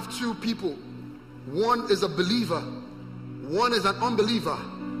 if you have two people, one is a believer, one is an unbeliever,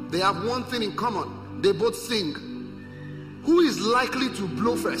 they have one thing in common: they both sing. Who is likely to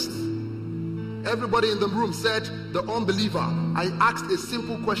blow first? Everybody in the room said the unbeliever. I asked a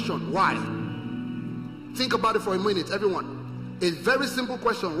simple question: why? Think about it for a minute, everyone. A very simple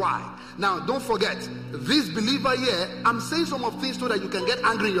question: why? Now, don't forget, this believer here, I'm saying some of things so that you can get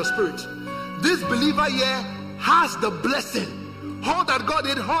angry in your spirit. This believer here has the blessing. All that God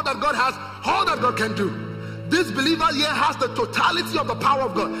did, all that God has, all that God can do. This believer here has the totality of the power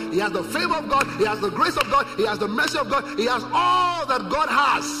of God. He has the favor of God. He has the grace of God. He has the mercy of God. He has all that God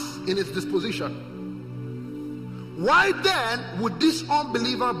has in his disposition. Why then would this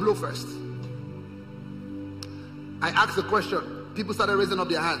unbeliever blow first? I asked the question. People started raising up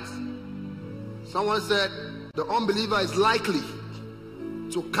their hands. Someone said the unbeliever is likely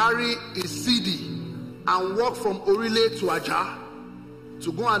to carry his CD and walk from Orile to Aja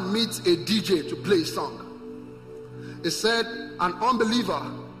to go and meet a DJ to play a song. It said an unbeliever,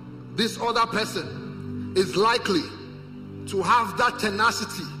 this other person, is likely to have that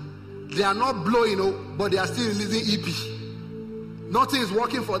tenacity. They are not blowing, but they are still releasing EP. Nothing is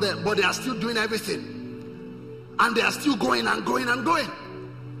working for them, but they are still doing everything. And they are still going and going and going.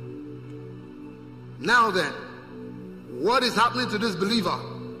 Now then, what is happening to this believer?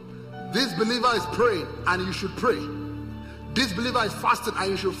 This believer is praying, and you should pray. This believer is fasting,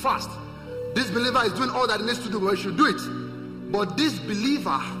 and you should fast. This believer is doing all that he needs to do, but you should do it. But this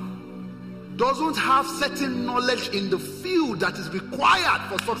believer doesn't have certain knowledge in the field that is required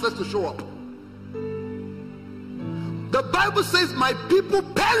for success to show up. The Bible says, my people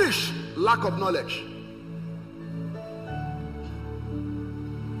perish lack of knowledge.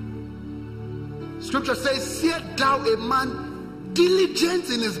 Scripture says, seest thou a man diligent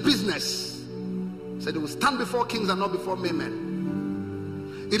in his business? Said he will stand before kings and not before men.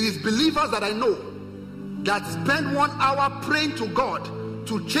 It is believers that I know that spend 1 hour praying to God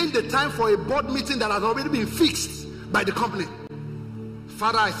to change the time for a board meeting that has already been fixed by the company.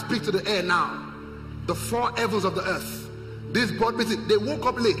 Father, I speak to the air now, the 4 heavens of the earth. This board meeting, they woke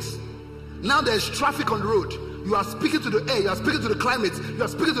up late. Now there's traffic on the road. You are speaking to the air, you are speaking to the climate, you are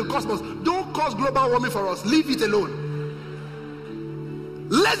speaking to the cosmos. Don't cause global warming for us. Leave it alone.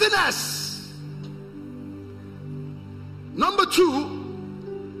 Laziness. Number 2,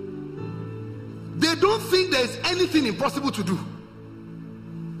 they don't think there is anything impossible to do.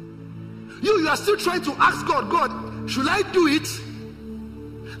 You are still trying to ask God, God, should I do it?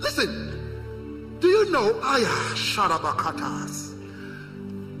 Listen, do you know,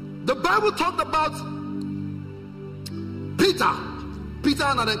 the Bible talked about Peter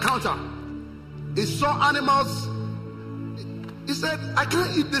had an encounter. He saw animals. He said, I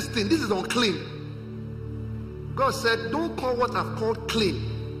can't eat this thing, this is unclean. God said, don't call what I've called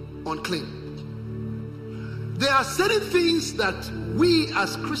clean unclean. There are certain things that we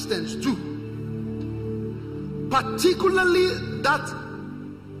as Christians do, particularly that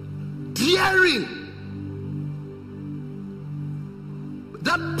daring,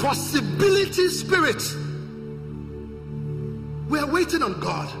 that possibility spirit. We are waiting on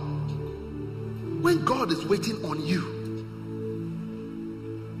God when God is waiting on you.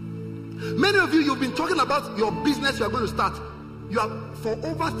 Many of you, you've been talking about your business you are going to start. You are for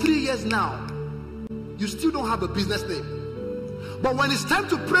over 3 years now. You still don't have a business name. But when it's time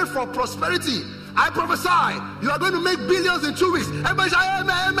to pray for prosperity, I prophesy you are going to make billions in 2 weeks. Everybody say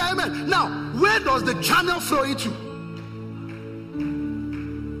amen, amen, amen. Now, where does the channel flow into?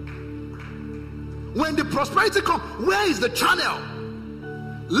 When the prosperity comes, where is the channel?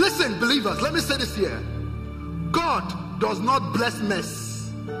 Listen, believers, let me say this here. God does not bless mess.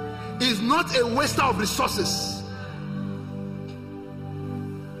 He is not a waster of resources.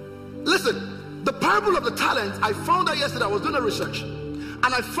 Listen, the parable of the talents, I found out yesterday. I was doing a research, and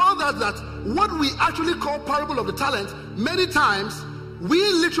I found out that what we actually call parable of the talent, many times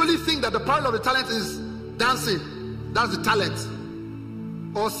we literally think that the parable of the talent is dancing. That's the talent.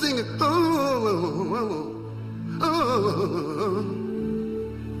 Or singing.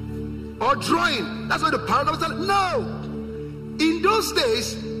 Or drawing. That's what the parable of the talent. No. In those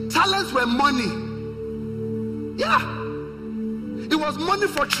days, talents were money. Yeah. It was money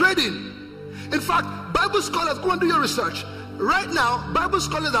for trading. In fact, Bible scholars, go and do your research. Right now, Bible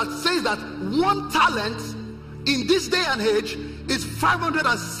scholars that says that 1 talent in this day and age is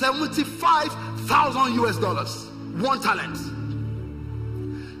 $575,000 US. 1 talent.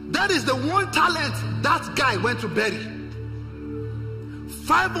 That is the 1 talent that guy went to bury.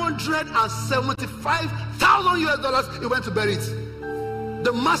 $575,000 US. He went to bury it.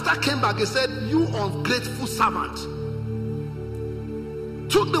 The master came back and said, "You ungrateful servant."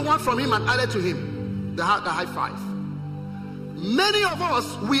 Took the one from him and added to him the high five. Many of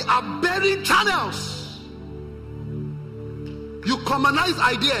us, we are burying channels. You commonize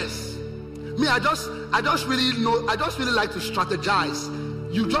ideas. Me, I just really like to strategize.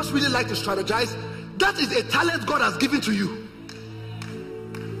 You just really like to strategize. That is a talent God has given to you.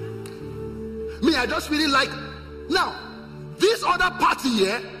 Me, I just really like. Now, this other party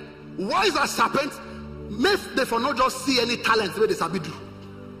here, wise as serpent, may they for not just see any talent where they sabi do.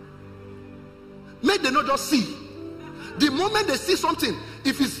 Make them not just see. The moment they see something,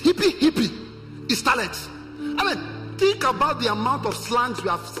 if it's hippie, it's talent. I mean, think about the amount of slangs we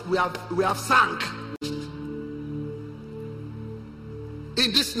have sang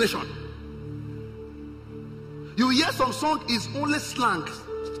in this nation. You hear some song is only slang.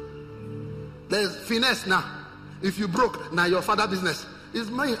 There's finesse now. If you broke, now your father business. It's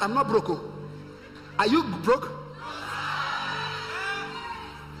mine. I'm not broke. Are you broke?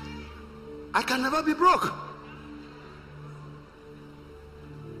 I can never be broke.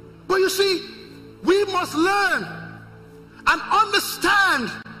 But you see, we must learn and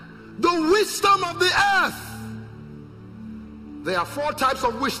understand the wisdom of the earth. There are 4 types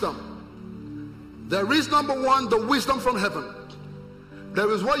of wisdom. There is number 1, the wisdom from heaven.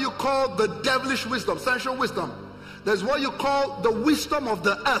 There is what you call the devilish wisdom, sensual wisdom. There's what you call the wisdom of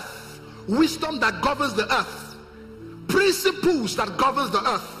the earth, wisdom that governs the earth, principles that governs the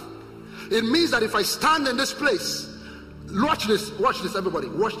earth. It means that if I stand in this place, watch this, everybody,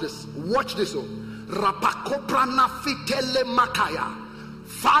 watch this. Oh.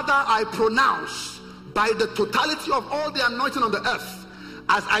 Father, I pronounce by the totality of all the anointing on the earth,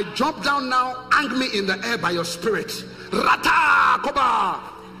 as I jump down now, hang me in the air by your spirit. Rata koba.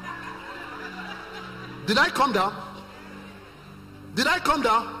 Did I come down? Did I come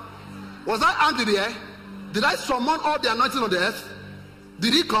down? Was I angry in the air? Did I summon all the anointing on the earth?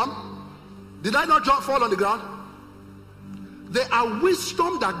 Did he come? Did I not fall on the ground? There are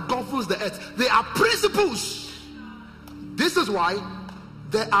wisdom that governs the earth. There are principles. This is why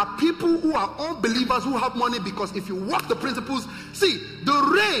there are people who are unbelievers who have money, because if you walk the principles, see, the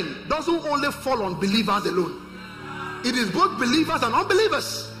rain doesn't only fall on believers alone. It is both believers and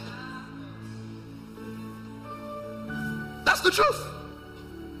unbelievers. That's the truth.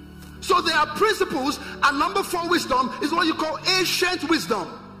 So there are principles, and number 4 wisdom is what you call ancient wisdom.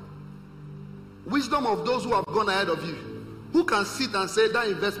 Wisdom of those who have gone ahead of you, who can sit and say that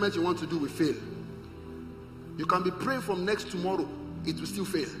investment you want to do will fail. You can be praying from next tomorrow, it will still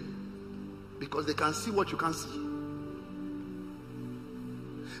fail, because they can see what you can't see.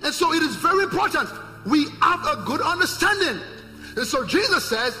 And so it is very important we have a good understanding. And so Jesus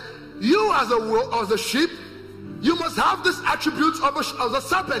says, you as a sheep, you must have this attribute of a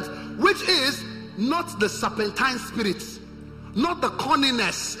serpent, which is not the serpentine spirit, not the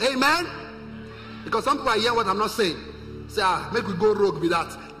cunningness. Amen? Because some people hear what I'm not saying. Say, make we go rogue with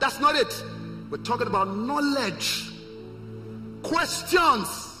that. That's not it. We're talking about knowledge,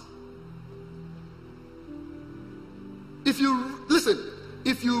 questions. If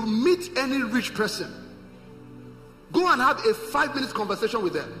you meet any rich person, go and have a 5-minute conversation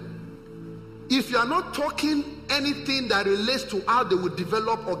with them. If you are not talking anything that relates to how they will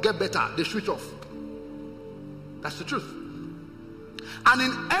develop or get better, they switch off. That's the truth. And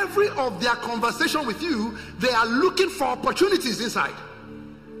in every of their conversation with you, they are looking for opportunities inside.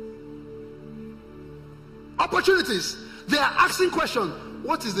 Opportunities. They are asking questions.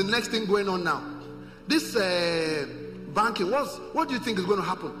 What is the next thing going on now? This banking, what do you think is going to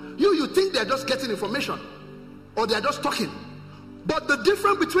happen? You think they're just getting information, or they're just talking. But the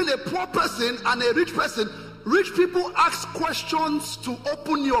difference between a poor person and a rich person, rich people ask questions to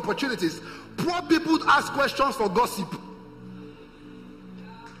open new opportunities. Poor people ask questions for gossip.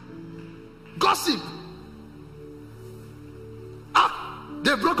 Gossip.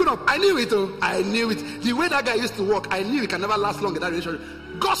 They've broken up. I knew it. Oh, I knew it. The way that guy used to walk, I knew it can never last long in that relationship.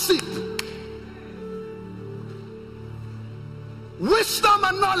 Gossip. Wisdom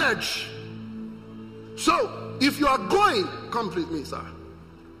and knowledge. So, if you are going, come please me, sir,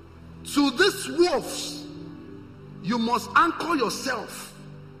 to these wolves, you must anchor yourself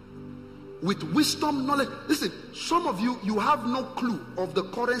with wisdom, knowledge. Listen, some of you, you have no clue of the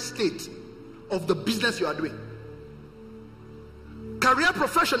current state of the business you are doing. Career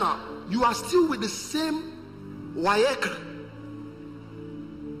professional, you are still with the same WAEC,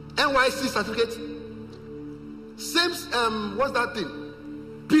 NYC certificate, same, what's that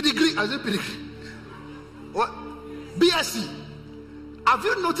thing? Pedigree, I say pedigree. What? BSc. Have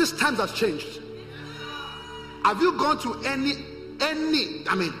you noticed times have changed? Have you gone to any,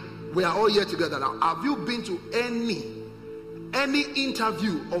 I mean, we are all here together now. Have you been to any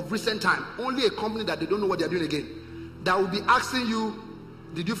interview of recent time? Only a company that they don't know what they're doing again, that will be asking you,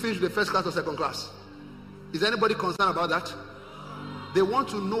 did you finish the first class or second class? Is anybody concerned about that? They want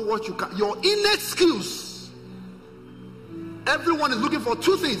to know what you can, your innate skills. Everyone is looking for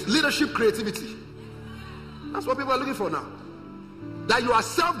 2 things: leadership, creativity. That's what people are looking for now. That you are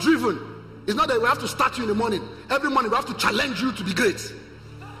self-driven. It's not that we have to start you in the morning. Every morning we have to challenge you to be great.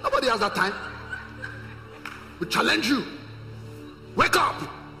 Nobody has that time. We challenge you. Wake up.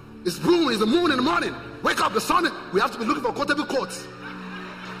 It's the moon in the morning. Wake up, the sun. We have to be looking for quotable quotes.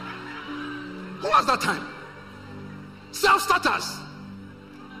 Who has that time? Self-starters.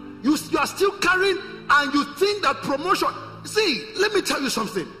 You are still carrying, and you think that promotion. See, let me tell you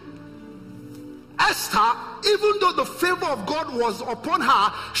something. Esther, even though the favor of God was upon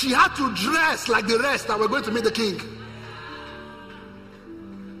her, she had to dress like the rest that were going to meet the king.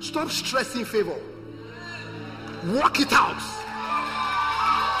 Stop stressing favor. Work it out.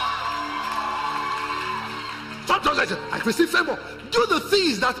 Stop just like, I receive favor. Do the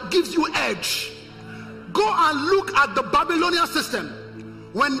things that gives you edge. Go and look at the Babylonian system.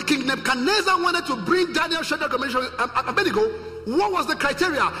 When King Nebuchadnezzar wanted to bring Daniel, Shadrach, Meshach, and Abednego, what was the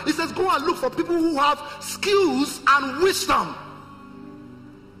criteria? He says, go and look for people who have skills and wisdom.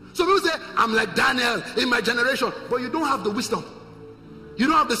 So people say, I'm like Daniel in my generation, but you don't have the wisdom. You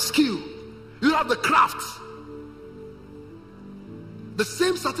don't have the skill. You don't have the craft. The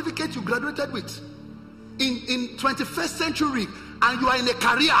same certificate you graduated with in 21st century, and you are in a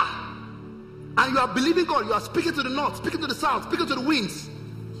career, and you are believing God. You are speaking to the north, speaking to the south, speaking to the winds,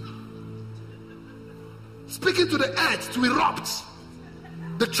 speaking to the earth to erupt,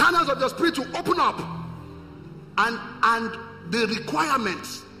 the channels of the spirit to open up, and the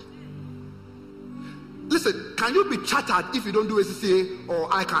requirements. Listen, can you be chartered if you don't do ACCA or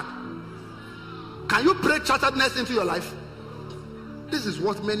ICANN? Can you pray charteredness into your life? This is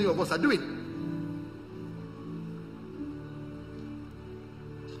what many of us are doing.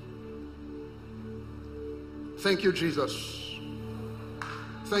 Thank you, Jesus.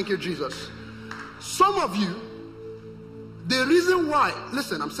 Thank you, Jesus. Some of you, the reason why,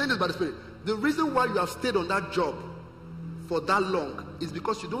 listen, I'm saying this by the Spirit, the reason why you have stayed on that job for that long is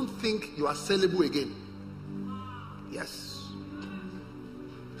because you don't think you are sellable again. Yes.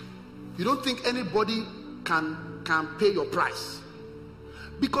 You don't think anybody can pay your price.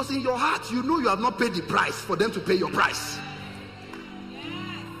 Because in your heart, you know you have not paid the price for them to pay your price.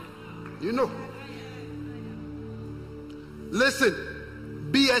 You know. Listen,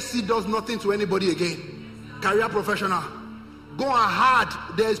 BSc does nothing to anybody again. Career professional. Go and hard.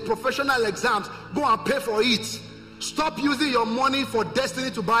 There is professional exams. Go and pay for it. Stop using your money for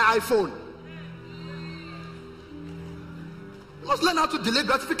destiny to buy iPhone. You must learn how to delay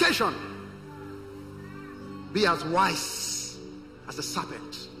gratification. Be as wise as a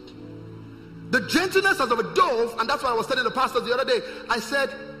serpent. The gentleness as of a dove, and that's why I was telling the pastors the other day. I said,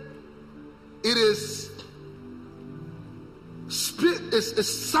 it is a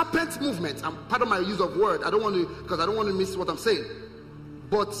serpent movement. And pardon my use of word. I don't want to miss what I'm saying.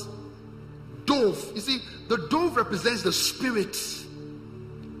 But dove, you see, the dove represents the spirit.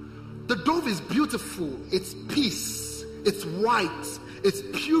 The dove is beautiful. It's peace. It's white. It's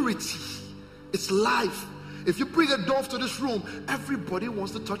purity. It's life. If you bring a dove to this room, everybody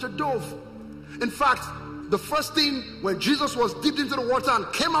wants to touch a dove. In fact, the first thing when Jesus was dipped into the water and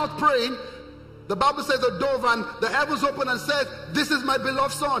came out praying, the Bible says the dove and the heavens opened and said, "This is my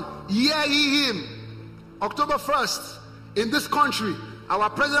beloved son, hear ye him." October 1st, in this country, our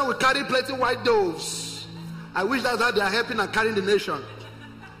president will carry plenty white doves. I wish that's how they are helping and carrying the nation.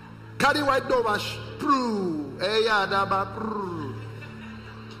 Carry white dove and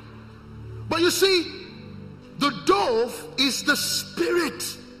but you see, the dove is the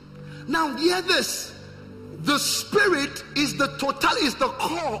spirit. Now hear this. The spirit is the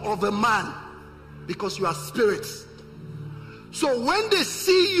core of a man, because you are spirits. So when they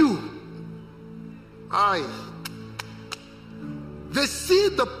see you, they see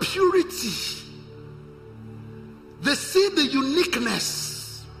the purity, they see the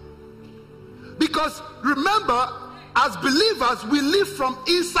uniqueness. Because remember, as believers, we live from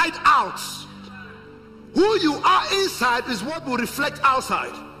inside out. Who you are inside is what will reflect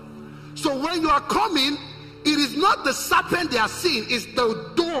outside. So when you are coming, it is not the serpent they are seeing, it's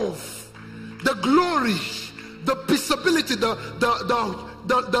the dove, the glory, the peaceability,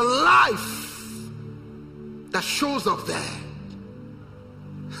 the life that shows up there.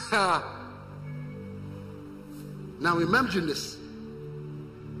 Now imagine this.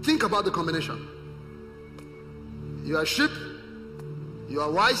 Think about the combination. You are sheep, you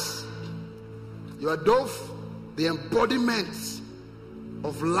are wise, you are dove, the embodiment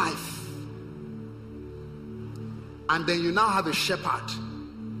of life. And then you now have a shepherd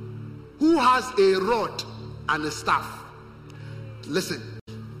who has a rod and a staff. Listen,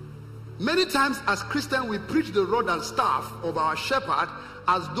 many times as Christians we preach the rod and staff of our shepherd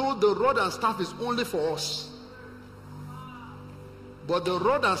as though the rod and staff is only for us. But the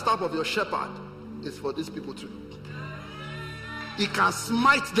rod and staff of your shepherd is for these people too. He can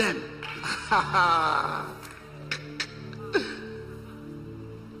smite them.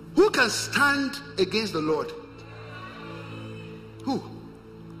 Who can stand against the Lord? Who?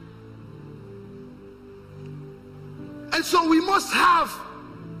 And so we must have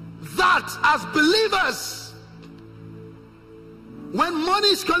that as believers. When money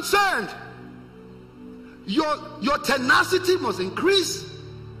is concerned, your tenacity must increase,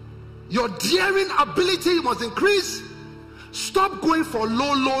 your daring ability must increase. Stop going for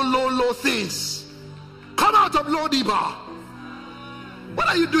low things. Come out of low diba. What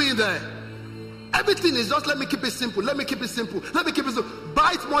are you doing there? Everything is just let me keep it simple. Let me keep it simple. Let me keep it simple.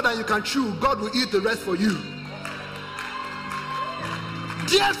 Bite more than you can chew. God will eat the rest for you.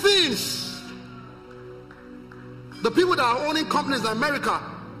 Dear things. The people that are owning companies in America,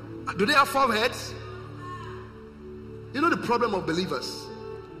 do they have 4 heads? You know the problem of believers.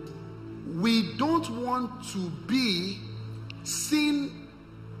 We don't want to be seen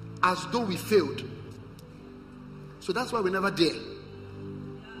as though we failed. So that's why we never dare.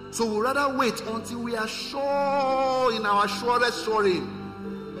 So we'll rather wait until we are sure in our surest soaring.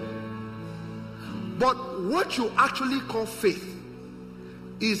 But what you actually call faith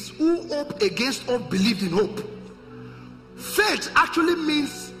is who hope against hope believed in hope. Faith actually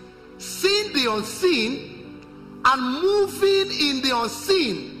means seeing the unseen and moving in the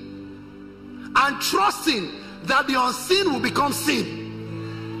unseen and trusting that the unseen will become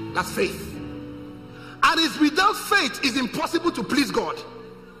seen. That's faith. And it's without faith it's impossible to please God.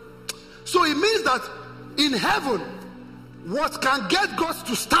 So it means that in heaven, what can get God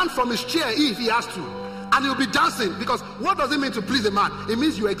to stand from his chair if he has to, and he'll be dancing, because what does it mean to please a man? It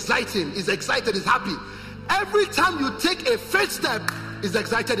means you excite him. He's excited, he's happy. Every time you take a faith step, he's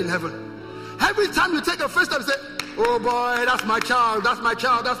excited in heaven. Every time you take a first step, you say, oh boy, that's my child, that's my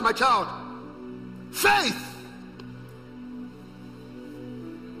child, that's my child. Faith.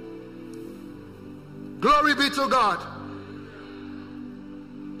 Glory be to God.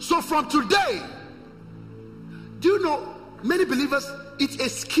 So from today, do you know, many believers, it's a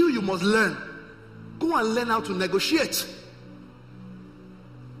skill you must learn. Go and learn how to negotiate.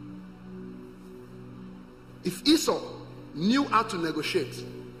 If Esau knew how to negotiate,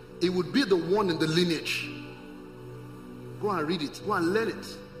 it would be the one in the lineage. Go and read it. Go and learn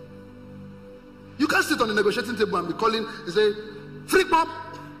it. You can't sit on the negotiating table and be calling and say, freak mom.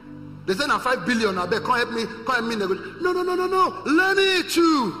 They say now 5 billion. I bet, can't help me negotiate. No. Learn it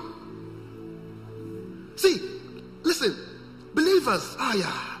too. See, listen, believers,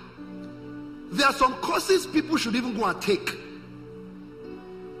 there are some courses people should even go and take.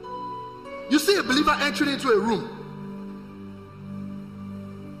 You see a believer entering into a room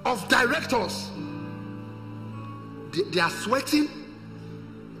of directors. They are sweating.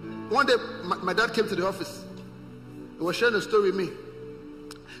 One day, my dad came to the office. He was sharing a story with me.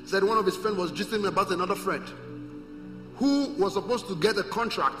 He said one of his friends was gisting me about another friend who was supposed to get a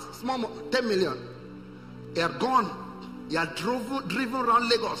contract, small, 10 million. He had gone. He had driven around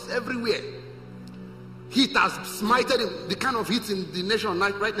Lagos everywhere. Heat has smited him, the kind of heat in the nation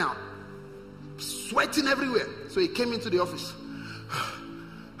right now. Sweating everywhere. So he came into the office.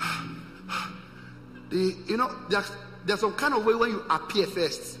 There's some kind of way when you appear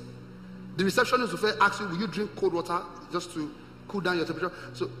first. The receptionist will first ask you, will you drink cold water just to cool down your temperature?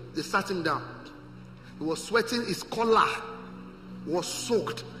 So they sat him down. He was sweating. His collar was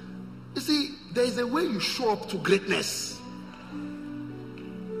soaked. You see, there is a way you show up to greatness.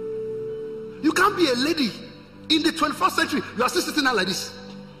 You can't be a lady in the 21st century. You are still sitting down like this.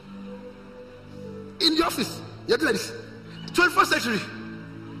 In the office, you're doing like this. 21st century.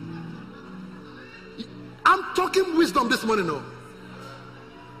 I'm talking wisdom this morning, no.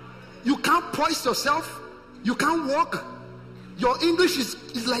 You can't poise yourself. You can't walk. Your English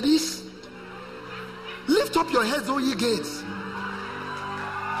is like this. Lift up your heads, O ye gates.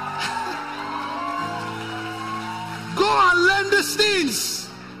 Go and learn these things.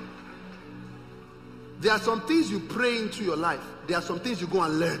 There are some things you pray into your life. There are some things you go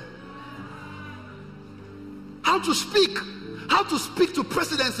and learn. How to speak to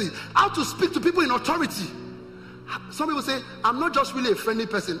presidency, how to speak to people in authority. Some people say, I'm not just really a friendly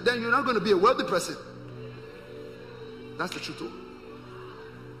person. Then you're not going to be a wealthy person. That's the truth.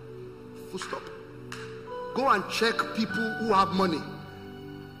 Full stop. Go and check people who have money.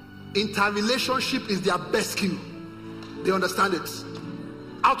 Interrelationship is their best skill. They understand it.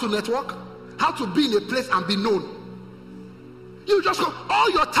 How to network, how to be in a place and be known. You just go, all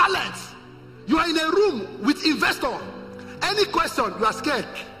your talents. You are in a room with investor. Any question, you are scared.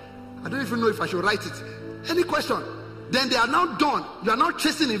 I don't even know if I should write it. Any question, then they are now done. You are now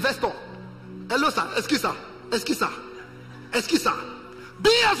chasing investor. Hello, sir. Excuse sir.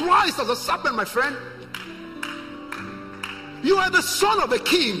 Be as wise as a serpent, my friend. You are the son of a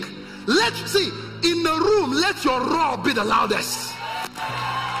king. In the room, let your roar be the loudest.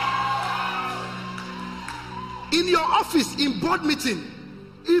 In your office, in board meeting,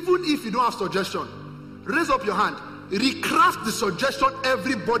 even if you don't have suggestion, raise up your hand. Recraft the suggestion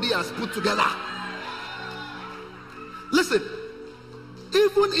everybody has put together. Listen,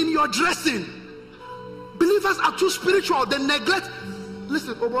 even in your dressing, believers are too spiritual. They neglect.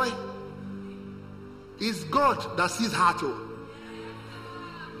 Listen, oh boy, it's God that sees heart. Oh.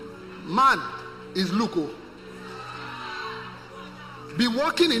 Man is look. Oh. Be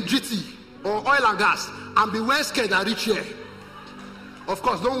working in GT or oil and gas and be wearing skirt that reach here. Of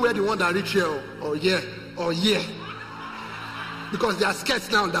course, don't wear the one that reach here or here. Because there are skirts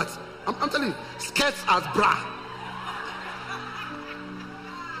now that, I'm telling you, skirts as bra.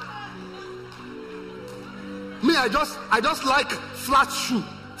 Me, I just like flat shoe.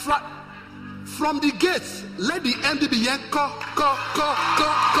 Flat. From the gates, let the MD be here. What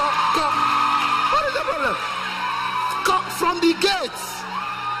is the problem? From the gates.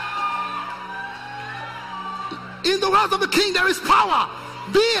 In the words of the king, there is power.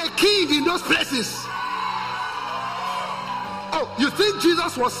 Be a king in those places. Oh, you think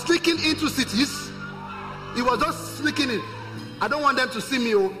Jesus was sneaking into cities? He was just sneaking in. I don't want them to see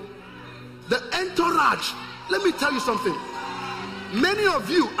me. Oh. The entourage. Let me tell you something. Many of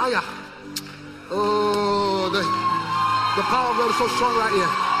you, the power of God is so strong right here.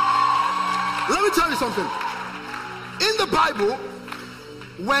 Let me tell you something. In the Bible,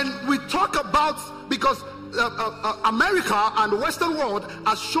 when we talk about, because America and the Western world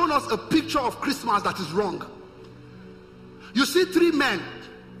has shown us a picture of Christmas that is wrong. You see 3 men,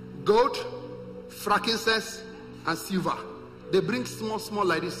 goat, frankincense, and silver. They bring small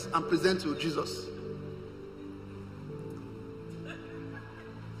like this and present to Jesus.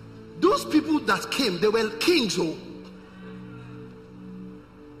 Those people that came, they were kings. Oh,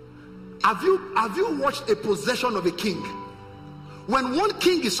 have you watched a possession of a king? When one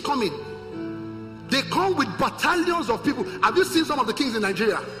king is coming, they come with battalions of people. Have you seen some of the kings in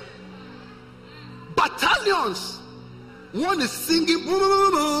Nigeria? Battalions. One is singing,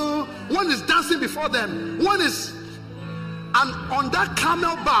 one is dancing before them, one is, and on that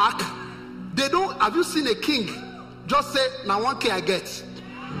camel back, they don't. Have you seen a king just say, "Now 1K I get"?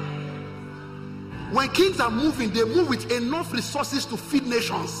 When kings are moving, they move with enough resources to feed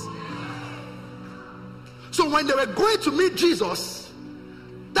nations. So when they were going to meet Jesus,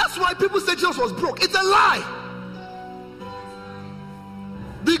 that's why people say Jesus was broke. It's a lie.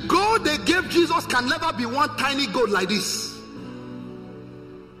 The gold they gave Jesus can never be one tiny gold like this.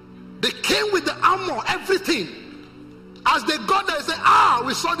 They came with the armor, everything. As they got there, they said,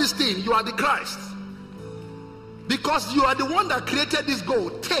 we saw this thing. You are the Christ. Because you are the one that created this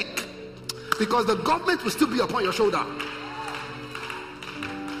gold. Take. Because the government will still be upon your shoulder.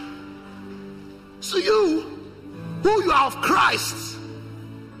 So you, who you are of Christ,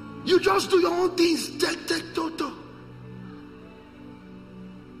 you just do your own things.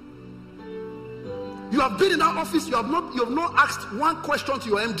 You have been in that office, you have not asked one question to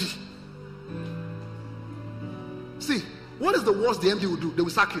your MD. See, what is the worst the MD will do? They will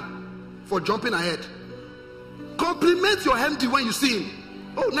sack you for jumping ahead. Compliment your MD when you see him.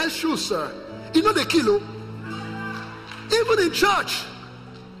 Oh, nice shoes, sir. You know the kilo. Even in church,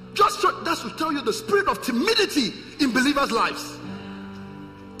 that's to tell you the spirit of timidity in believers' lives.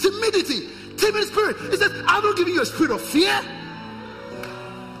 Timidity, timid spirit. It says, I'm not giving you a spirit of fear,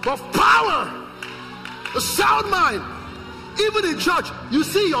 but of power. A sound mind. Even in church, you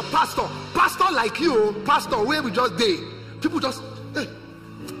see your pastor like you, pastor where we just day. People just, hey,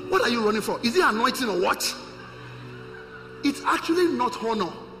 what are you running for? Is it anointing or what? It's actually not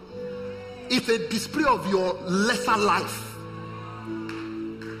honor. It's a display of your lesser life.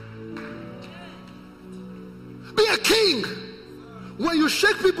 Be a king. When you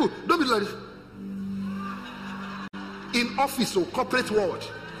shake people, don't be like this. In office or corporate world.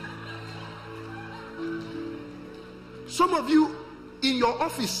 Some of you in your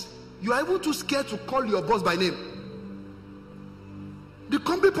office, you are even too scared to call your boss by name. The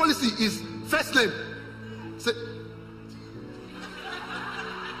company policy is first name. Say,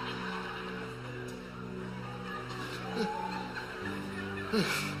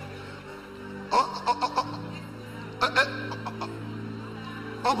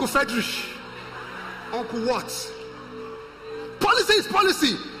 Uncle Frederick, Uncle what? Policy is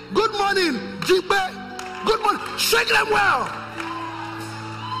policy. Good morning, Jigbe. Good morning. Shake them well.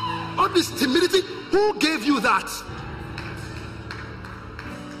 All this timidity, who gave you that?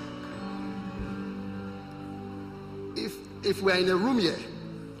 If we're in a room here,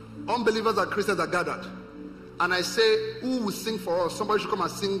 unbelievers and Christians are gathered, and I say, who will sing for us? Somebody should come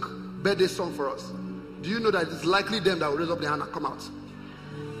and sing birthday song for us. Do you know that it's likely them that will raise up their hand and come out?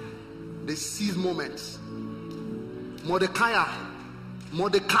 They seize moments. Mordecai,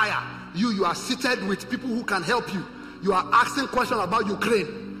 you are seated with people who can help you. You are asking questions about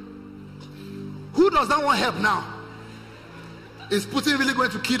Ukraine. Who does not want help now? Is Putin really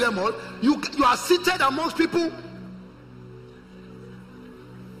going to kill them all? You are seated amongst people,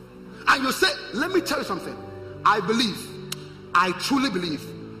 and you say, let me tell you something. I truly believe,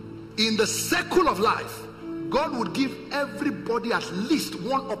 in the circle of life, God would give everybody at least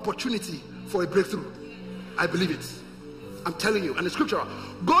one opportunity for a breakthrough. I believe it. I'm telling you, and the scripture,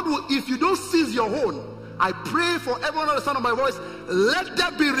 God will, if you don't seize your own, I pray for everyone on the sound of my voice, let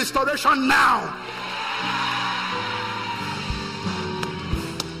there be restoration now.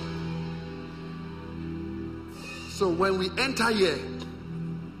 So when we enter here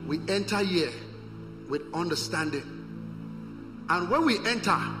with understanding. And when we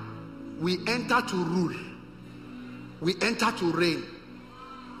enter to rule. We enter to reign.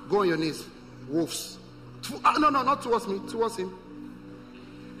 Go on your knees, wolves. No, not towards me, towards him.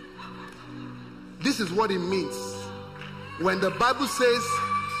 This is what it means when the Bible says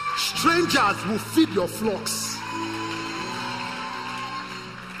strangers will feed your flocks.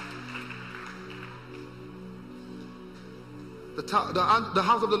 The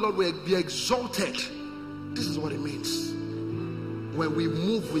house of the Lord will be exalted. This is what it means when we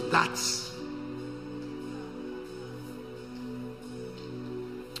move with that.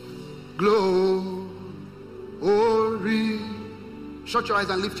 Glory. Shut your eyes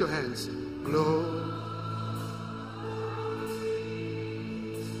and lift your hands. Glory.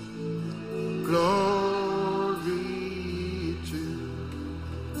 Glory.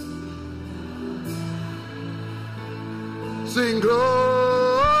 Sing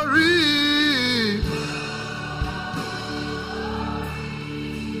glory.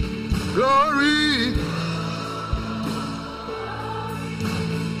 Glory.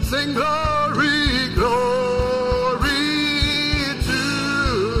 Sing glory, glory to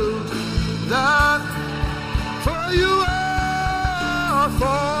that. For you are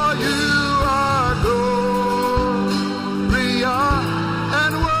glorious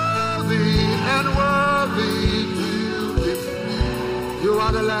and worthy to be. You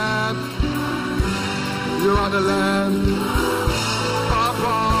are the Lamb. You are the Lamb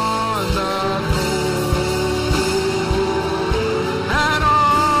upon the throne. And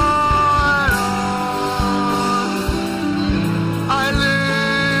on I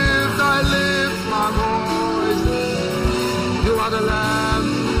lift my voice. You are the Lamb.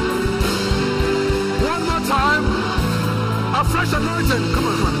 One more time. A fresh anointing. Come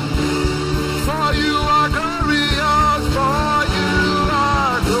on, come on. For you are glorious. For you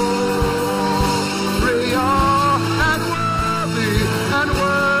are glorious and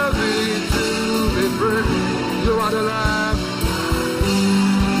worthy to be praised. You are the Lamb.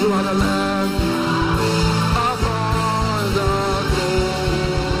 You are the Lamb upon the throne.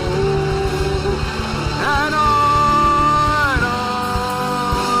 And on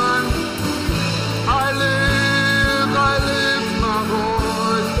I lift my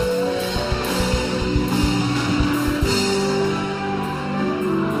voice.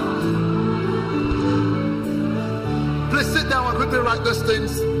 Please sit down and quickly write those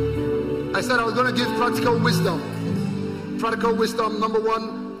things. I said I was going to give practical wisdom. Practical wisdom, number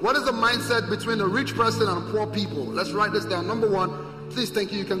one. What is the mindset between a rich person and poor people? Let's write this down. Number one, please,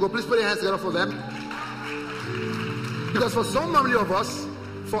 thank you. You can go. Please put your hands together for them. Because for so many of us,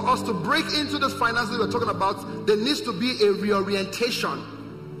 for us to break into this finances we're talking about, there needs to be a reorientation.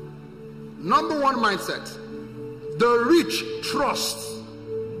 Number one mindset. The rich trust.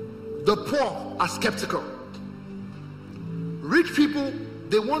 The poor are skeptical. Rich people,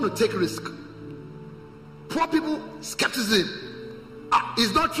 they want to take risk. Poor people, skepticism.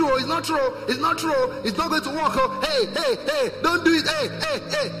 It's not true, it's not true, it's not true, it's not going to work. Oh, hey, don't do it,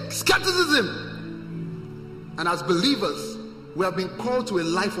 hey. Skepticism. And as believers, we have been called to a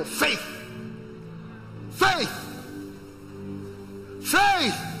life of faith. Faith.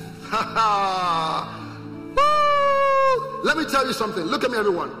 Woo! Let me tell you something. Look at me,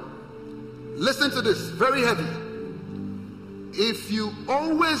 everyone. Listen to this, very heavy. If you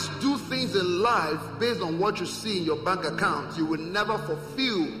always do things in life based on what you see in your bank account, you will never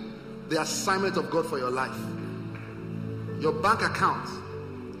fulfill the assignment of God for your life. Your bank account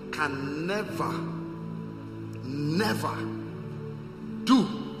can never do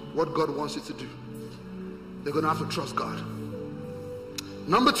what God wants you to do. You're going to have to trust God.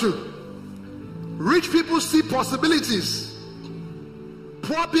 Number two, rich people see possibilities.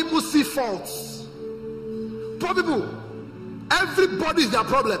 Poor people see faults. Poor people, everybody is their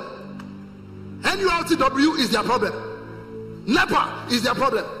problem. NURTW is their problem. NEPA is their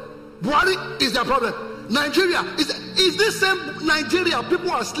problem. Buhari is their problem. Nigeria is this same Nigeria.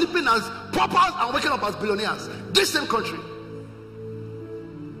 People are sleeping as paupers and waking up as billionaires. This same country.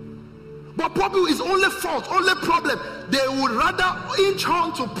 But poor people is only fault, only problem. They would rather inch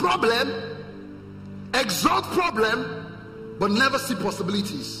on to problem, exalt problem, but never see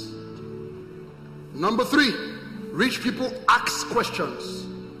possibilities. Number three, rich people ask questions.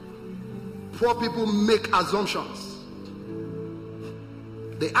 Poor people make assumptions.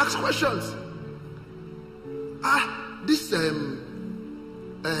 They ask questions. This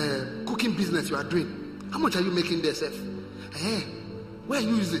cooking business you are doing, how much are you making there, Seth? Where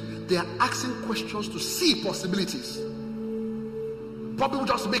you use it? They are asking questions to see possibilities. Poor people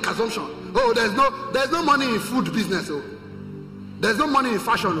just make assumptions. Oh, there's no money in food business. Oh, there's no money in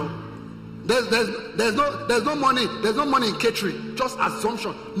fashion. Oh, there's no money in catering. Just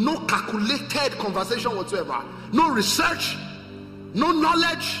assumption. No calculated conversation whatsoever. No research. No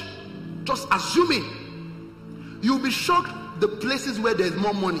knowledge. Just assuming. You'll be shocked the places where there's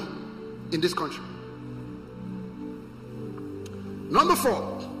more money in this country. Number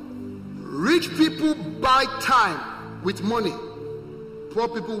four, rich people buy time with money. Poor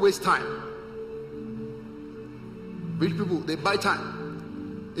people waste time. Rich people, they buy time.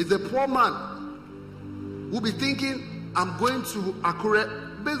 It's a poor man who'll be thinking, I'm going to Akure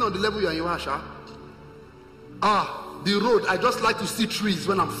based on the level you're in Yawasha. The road, I just like to see trees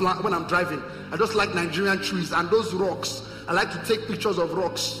when I'm driving. I just like Nigerian trees and those rocks. I like to take pictures of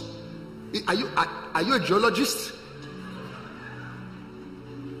rocks. Are you a geologist?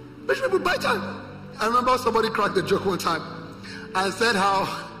 Rich people buy time. I remember somebody cracked a joke one time and said how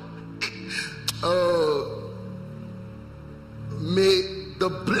May the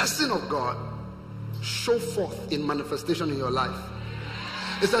blessing of God show forth in manifestation in your life.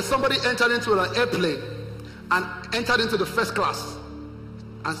 It says somebody entered into an airplane and entered into the first class.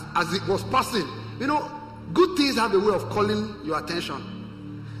 As it was passing, good things have a way of calling your attention.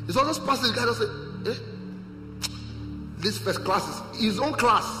 It's almost passing, the guy just said, this first class is his own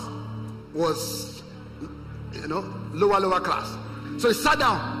class was lower class. So he sat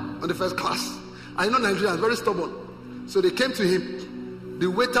down on the first class. And Nigerians are very stubborn. So they came to him. The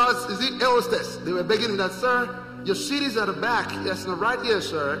waiters, air hostess, they were begging him that, sir, your seat is at the back. Yes, no, right here,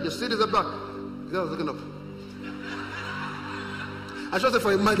 sir. Your seat is at the back. The guy was looking up. I just said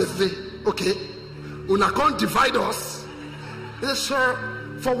for a mind, they say, okay, una can't divide us. He said, sir,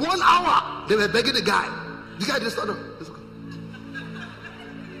 for 1 hour, they were begging the guy. The guy just started.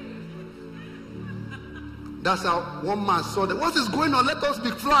 That's how one man saw that. What is going on? Let us be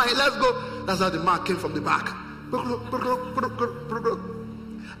flying. Let's go. That's how the man came from the back.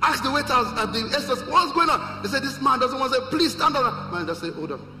 Ask the waiters at the SS, what's going on? They said, this man doesn't want to say, please stand up. Man just said,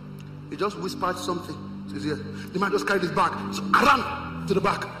 hold on. He just whispered something to his ear. The man just carried his bag. So I ran to the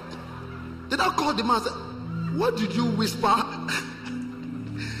back. Then I called the man and said, what did you whisper?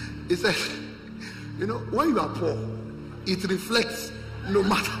 He said, when you are poor, it reflects no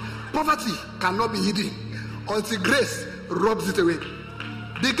matter. Poverty cannot be hidden until grace robs it away.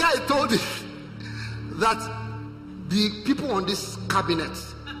 The guy told him that the people on this cabinet,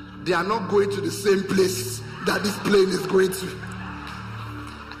 they are not going to the same place that this plane is going to.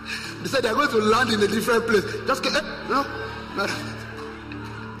 They said they are going to land in a different place. Just get, no.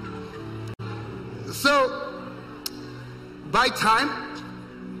 So, by time,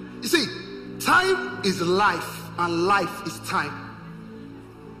 you see, time is life and life is time.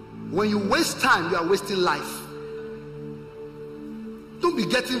 When you waste time, you are wasting life. Don't be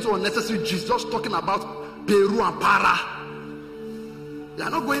getting into unnecessary gist, just talking about Peru and Para. You are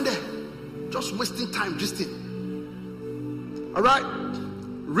not going there. Just wasting time gisting. All right?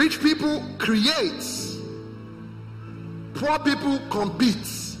 Rich people create. Poor people compete.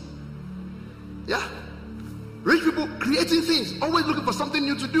 Yeah? Rich people creating things, always looking for something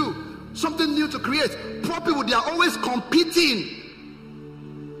new to do, something new to create. Poor people, they are always competing.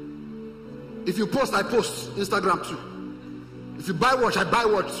 If you post, I post. Instagram too. If you buy watch, I buy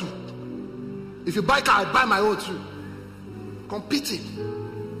watch too. If you buy car, I buy my own too. Competing.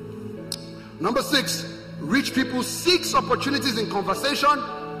 Number 6, rich people seek opportunities in conversation.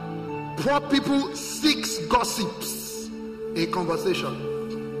 Poor people seek gossips in conversation.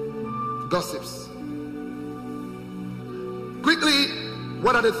 Gossips. Quickly,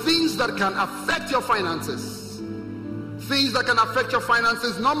 what are the things that can affect your finances? Things that can affect your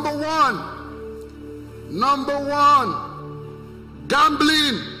finances. Number one,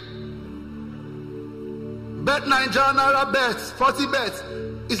 gambling. Bet Naira bets, 40 bets.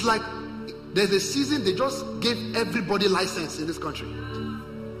 It's like there's a season they just gave everybody license in this country.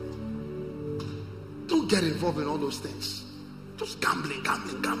 Don't get involved in all those things. Just gambling.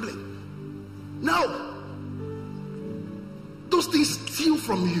 No. Those things steal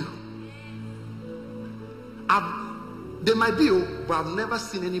from you. They might be, but I've never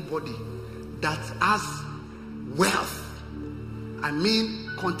seen anybody that has wealth. I mean,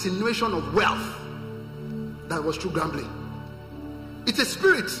 continuation of wealth that was through gambling. It's a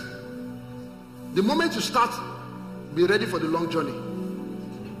spirit. The moment you start, be ready for the long journey.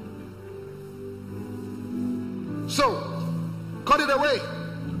 So, cut it away.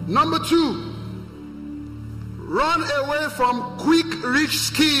 Number 2, run away from quick rich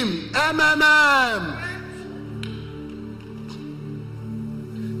scheme, MMM.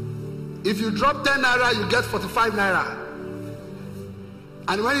 If you drop 10 naira, you get 45 naira.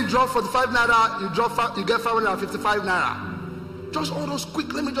 And when you drop 45 naira, you get 555 naira. Just all those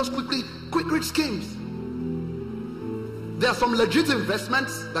quick rich schemes. There are some legit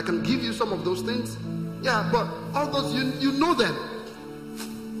investments that can give you some of those things. Yeah, but all those, you know them.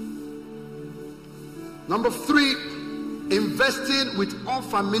 Number 3, investing with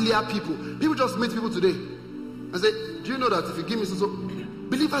unfamiliar people. People just meet people today and say, do you know that if you give me so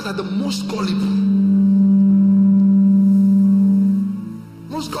believers are the most gullible.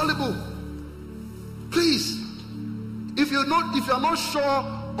 Most gullible. Please, if you're not sure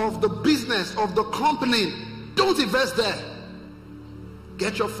of the business of the company, don't invest there.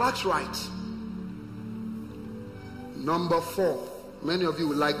 Get your facts right. Number 4, many of you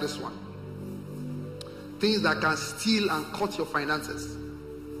will like this one. Things that can steal and cut your finances.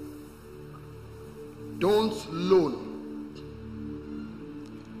 Don't loan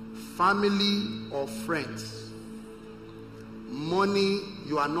family or friends money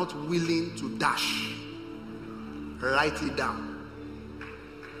you are not willing to dash. Write it down.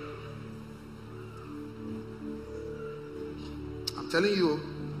 telling you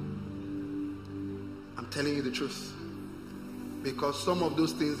the truth. Because some of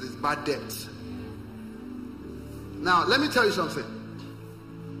those things is bad debt. Now, let me tell you something.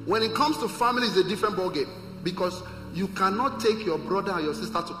 When it comes to family, it's a different ballgame. Because you cannot take your brother and your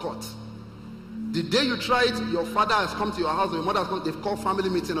sister to court. The day you try it, your father has come to your house, or your mother has come, they've called family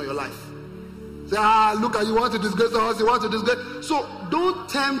meeting on your life. Say, look at you, want to disgrace us, you want to disgrace. So don't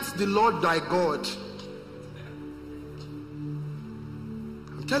tempt the Lord thy God.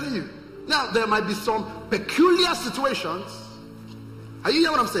 I'm telling you. Now, there might be some peculiar situations. Are you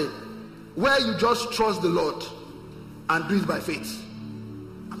hearing what I'm saying? Where you just trust the Lord and do it by faith.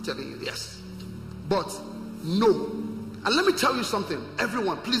 I'm telling you, yes. But no. And let me tell you something.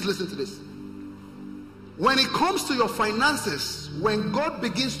 Everyone, please listen to this. When it comes to your finances, when God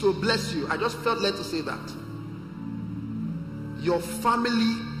begins to bless you, I just felt led to say that. Your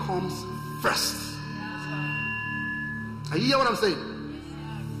family comes first. Are you hearing what I'm saying?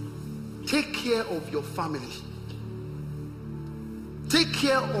 Take care of your family. Take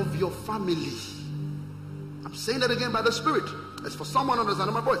care of your family. I'm saying that again by the Spirit. It's for someone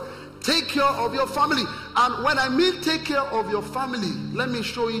understanding my voice. Take care of your family. And when I mean take care of your family, let me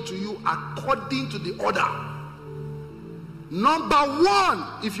show it to you according to the order. Number one,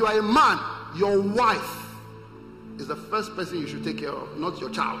 if you are a man, your wife is the first person you should take care of, not your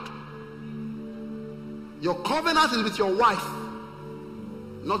child. Your covenant is with your wife,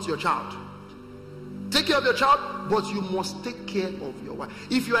 not your child. Take care of your child, but you must take care of your wife.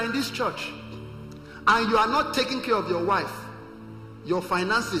 If you are in this church and you are not taking care of your wife, your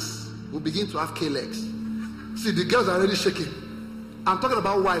finances will begin to have K-legs. See, the girls are already shaking. I'm talking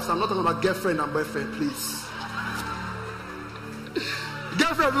about wives. I'm not talking about girlfriend and boyfriend, please.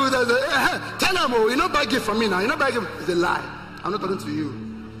 Girlfriend, people that say, tell them, you not buy gift from me now. You not buy gift. It's a lie. I'm not talking to you.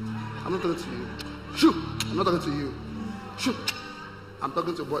 I'm not talking to you. Shoo. I'm not talking to you. Shoo. I'm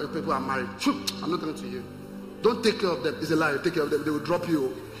talking to people who are married. Shoo. I'm not talking to you. Don't take care of them. It's a lie. You take care of them, they will drop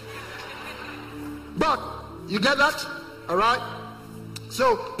you. But you get that? All right?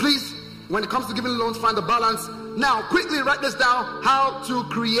 So please, when it comes to giving loans, find the balance. Now, quickly write this down. How to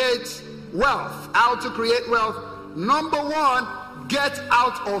create wealth. How to create wealth. Number one, get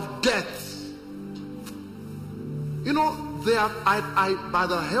out of debt. You know, I by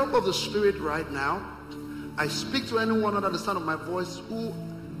the help of the Spirit right now, I speak to anyone under the sound of my voice who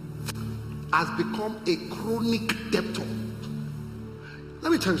has become a chronic debtor.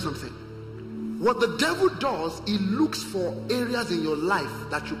 Let me tell you something. What the devil does, he looks for areas in your life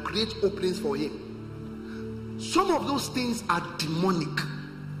that you create openings for him. Some of those things are demonic.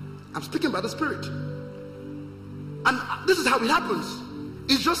 I'm speaking by the Spirit. And this is how it happens.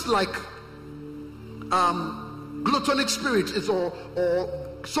 It's just like gluttonic spirit or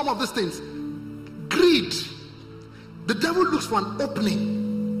some of these things. Greed. The devil looks for an opening.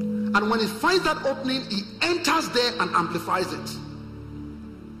 And when he finds that opening, he enters there and amplifies it.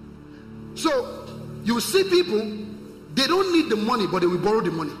 So, you will see people, they don't need the money, but they will borrow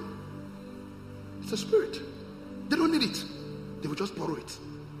the money. It's a spirit. They don't need it. They will just borrow it.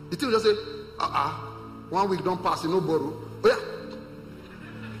 The thing will just say, 1 week don't pass, you no borrow. Oh yeah.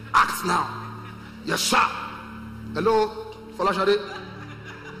 Act now. Yes, sir. Hello, Folashade.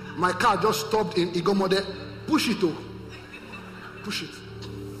 My car just stopped in Igomode. Push it, oh. Push it.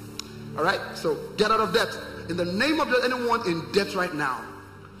 All right, so get out of debt. In the name of anyone in debt right now,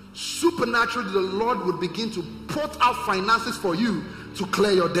 supernaturally the Lord will begin to put out finances for you to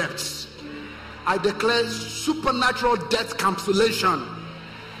clear your debts. I declare supernatural debt cancellation.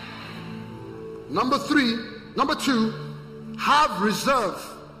 Number two, have reserve.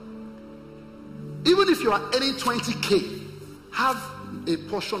 Even if you are earning 20K, have a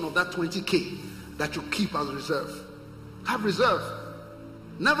portion of that 20K that you keep as reserve. Have reserve.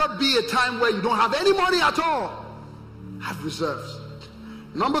 Never be a time where you don't have any money at all. Have reserves.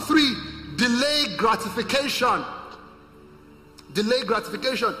 Number 3, delay gratification. Delay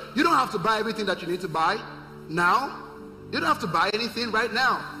gratification. You don't have to buy everything that you need to buy now. You don't have to buy anything right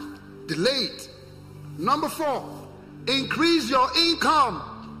now. Delay it. Number 4, increase your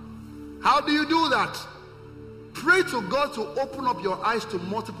income. How do you do that? Pray to God to open up your eyes to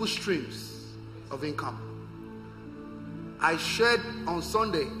multiple streams of income. I shared on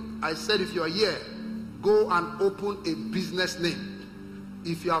Sunday, I said if you are here, go and open a business name.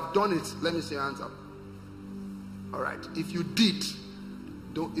 If you have done it, let me see your hands up. All right. If you did,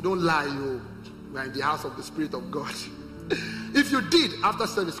 don't lie. You are in the house of the Spirit of God. If you did, after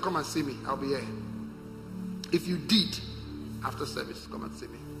service, come and see me. I'll be here. If you did, after service, come and see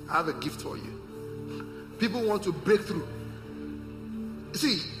me. I have a gift for you. People want to break through.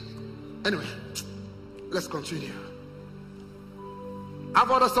 See, anyway, let's continue. Have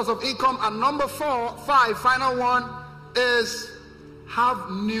other source of income. And number 5, final one, is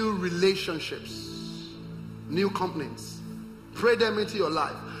have new relationships, new companies. Pray them into your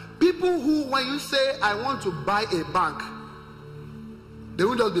life. People who, when you say, I want to buy a bank, they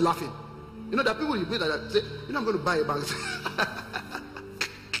won't just be laughing. You know, there are people you meet that say, you know, I'm going to buy a bank.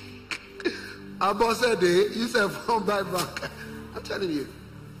 Our boss said, you said, I want to buy a bank. I'm telling you.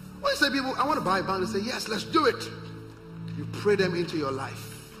 When you say, people, I want to buy a bank, they say, yes, let's do it. You pray them into your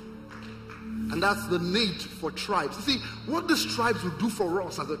life. And that's the need for tribes. You see, what these tribes will do for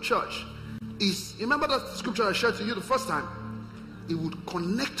us as a church is, remember that scripture I shared to you the first time? It would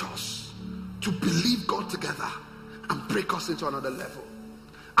connect us to believe God together and break us into another level.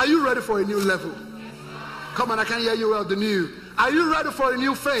 Are you ready for a new level? Come on, I can't hear you well, the new. Are you ready for a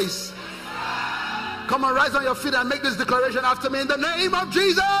new phase? Come on, rise on your feet and make this declaration after me. In the name of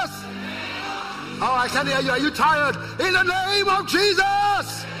Jesus. Oh, I can't hear you. Are you tired? In the name of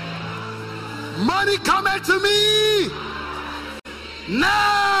Jesus. Money cometh to me.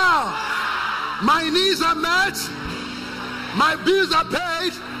 Now. My needs are met. My bills are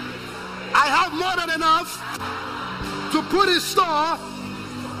paid. I have more than enough to put in store.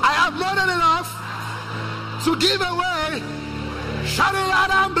 I have more than enough to give away. Shout it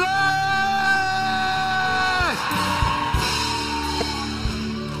out and bless.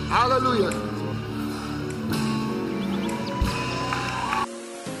 Hallelujah.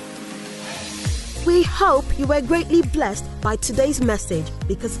 We hope you were greatly blessed by today's message,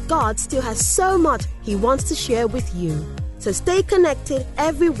 because God still has so much He wants to share with you. So stay connected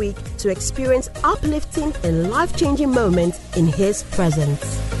every week to experience uplifting and life-changing moments in His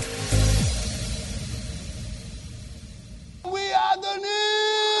presence.